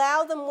to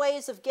allow them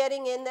ways of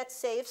getting in that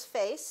saves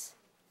face.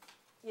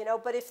 You know,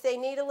 but if they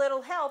need a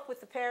little help with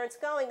the parents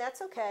going,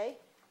 that's okay.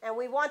 And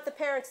we want the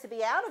parents to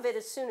be out of it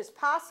as soon as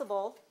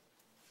possible.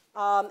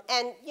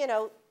 And, you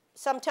know,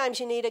 sometimes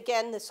you need,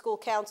 again, the school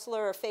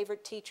counselor or a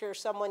favorite teacher or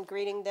someone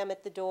greeting them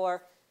at the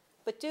door.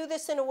 But do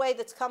this in a way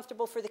that's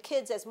comfortable for the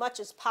kids as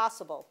much as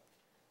possible,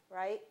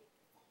 right?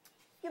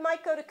 You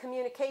might go to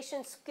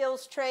communication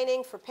skills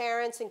training for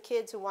parents and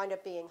kids who wind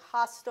up being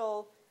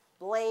hostile,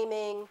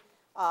 blaming,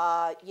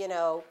 you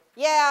know,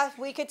 yeah,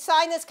 we could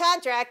sign this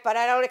contract, but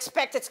I don't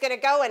expect it's going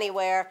to go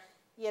anywhere.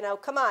 You know,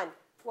 come on.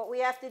 What we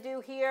have to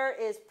do here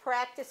is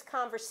practice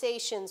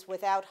conversations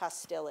without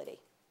hostility.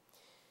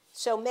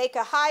 So make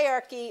a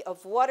hierarchy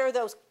of what are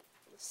those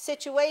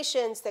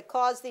situations that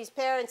cause these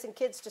parents and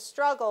kids to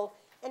struggle,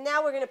 and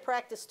now we're going to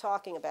practice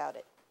talking about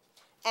it.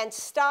 And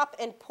stop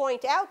and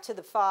point out to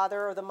the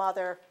father or the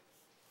mother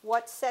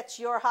what sets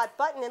your hot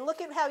button, and look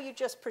at how you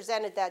just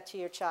presented that to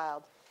your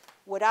child.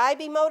 Would I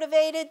be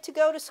motivated to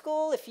go to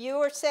school if you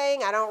were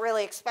saying, I don't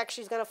really expect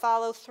she's going to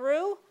follow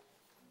through?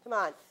 Come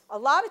on. A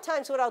lot of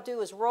times what I'll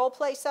do is role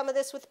play some of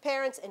this with the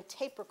parents and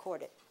tape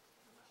record it.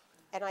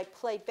 And I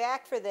play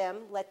back for them,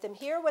 let them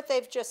hear what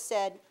they've just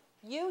said.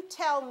 You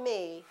tell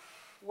me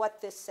what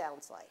this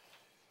sounds like.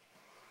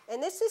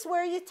 And this is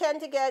where you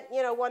tend to get,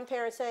 you know, one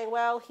parent saying,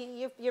 well,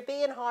 you're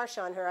being harsh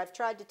on her. I've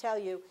tried to tell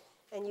you.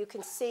 And you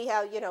can see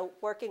how, you know,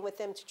 working with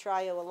them to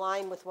try to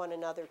align with one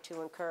another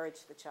to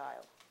encourage the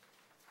child.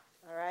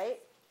 All right?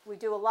 We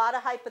do a lot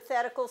of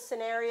hypothetical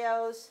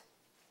scenarios.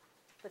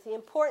 But the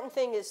important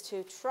thing is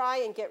to try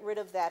and get rid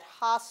of that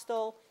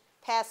hostile,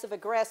 passive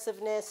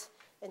aggressiveness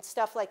and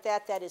stuff like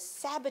that that is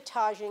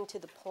sabotaging to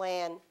the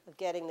plan of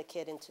getting the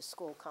kid into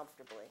school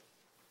comfortably.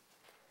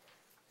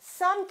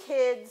 Some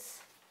kids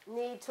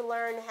need to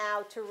learn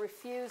how to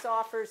refuse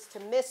offers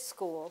to miss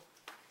school.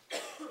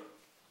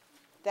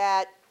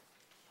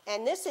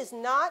 And this is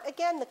not,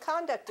 again, the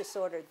conduct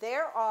disorder.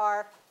 There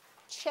are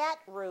chat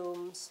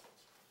rooms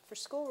for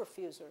school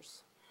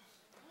refusers.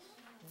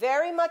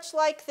 Very much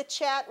like the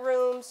chat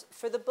rooms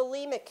for the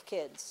bulimic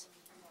kids.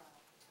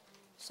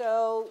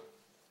 So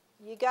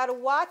you got to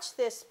watch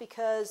this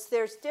because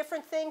there's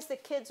different things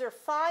that kids are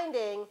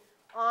finding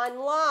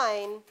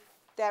online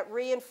that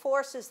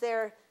reinforces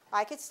their,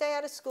 I could stay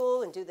out of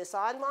school and do this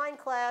online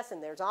class,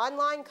 and there's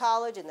online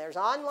college, and there's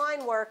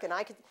online work, and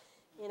I could,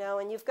 you know,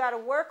 and you've got to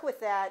work with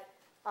that.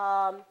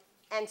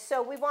 And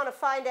so we want to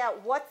find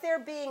out what they're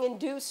being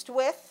induced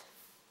with,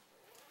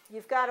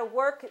 You've got to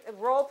work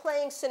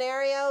role-playing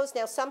scenarios.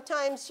 Now,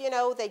 sometimes,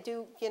 they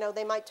do,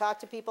 they might talk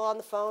to people on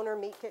the phone or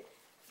meet kids.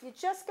 You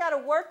just got to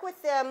work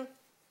with them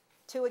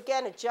to,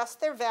 again, adjust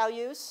their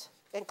values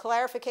and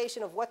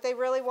clarification of what they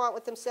really want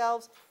with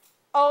themselves.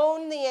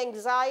 Own the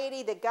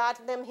anxiety that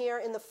got them here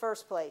in the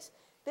first place.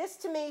 This,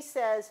 to me,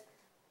 says,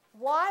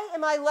 why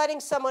am I letting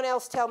someone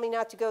else tell me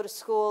not to go to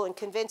school and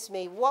convince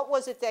me? What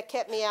was it that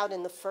kept me out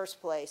in the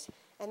first place?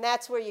 And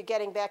that's where you're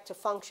getting back to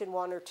function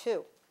 1 or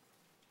 2,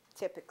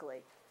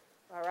 typically.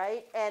 All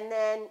right? And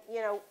then,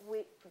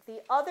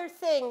 the other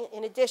thing,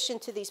 in addition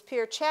to these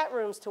peer chat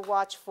rooms to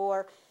watch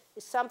for,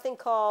 is something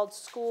called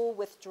school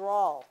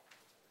withdrawal.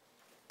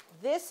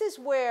 This is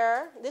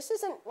where, this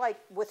isn't like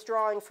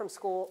withdrawing from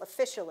school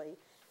officially.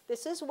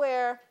 This is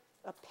where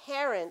a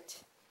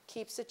parent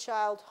keeps a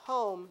child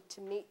home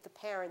to meet the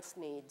parent's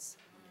needs.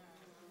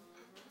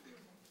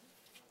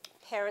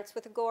 Parents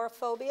with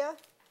agoraphobia,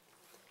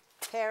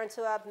 parents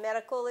who have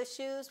medical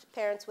issues,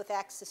 parents with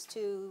access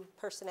to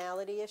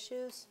personality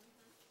issues,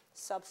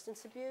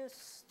 substance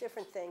abuse,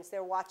 different things.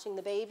 They're watching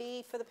the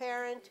baby for the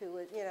parent who,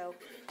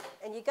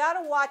 and you got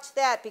to watch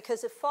that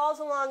because it falls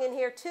along in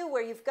here too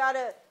where you've got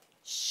to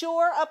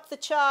shore up the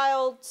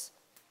child's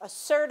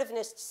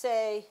assertiveness to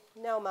say,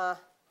 no, Ma,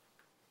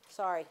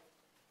 sorry,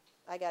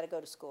 I got to go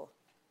to school.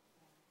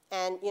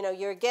 And,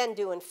 you're again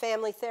doing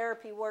family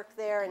therapy work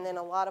there and then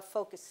a lot of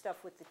focused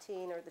stuff with the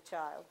teen or the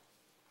child.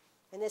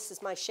 And this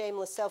is my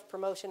shameless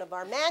self-promotion of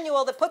our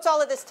manual that puts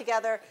all of this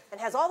together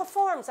and has all the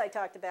forms I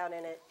talked about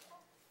in it.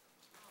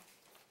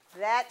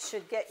 That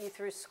should get you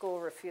through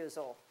school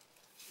refusal.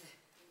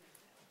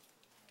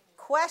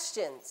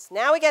 Questions.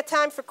 Now we got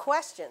time for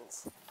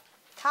questions.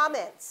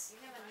 Comments. You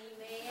have an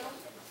email?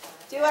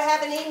 Do I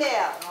have an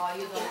email? Oh,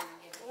 you don't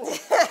give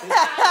it.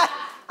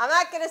 I'm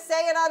not going to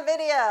say it on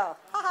video.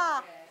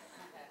 Ha-ha.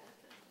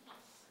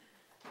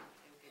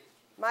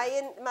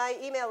 My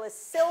email is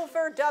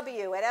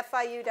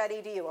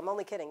silverw@fiu.edu. I'm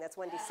only kidding. That's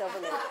Wendy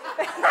Silverman.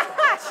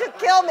 She'll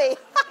kill me.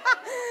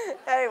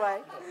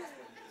 Anyway.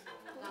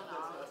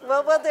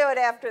 We'll do it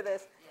after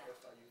this.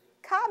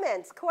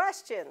 Comments,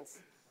 questions.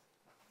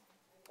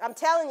 I'm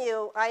telling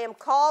you, I'm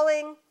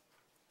calling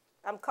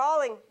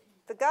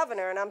the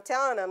governor, and I'm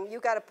telling him, you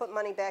got to put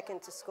money back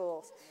into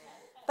schools.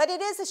 But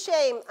it is a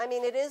shame. I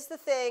mean, it is the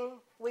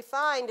thing we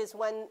find is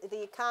when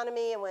the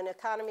economy and when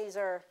economies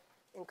are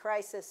in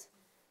crisis,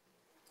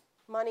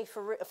 money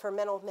for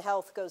mental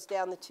health goes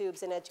down the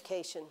tubes in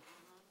education.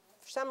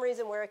 For some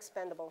reason, we're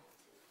expendable.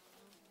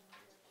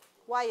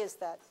 Why is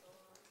that?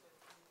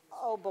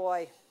 Oh,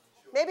 boy.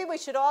 Maybe we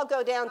should all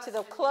go down to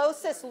the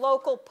closest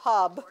local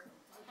pub,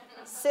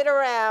 sit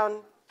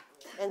around,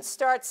 and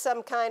start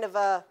some kind of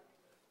a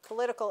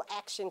political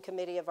action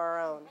committee of our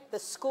own. The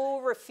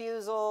school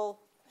refusal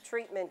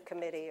treatment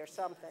committee or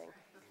something.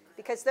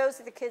 Because those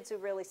are the kids who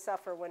really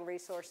suffer when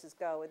resources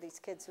go, are these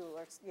kids who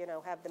are,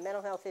 have the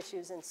mental health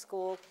issues in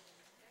school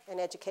and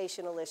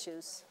educational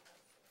issues.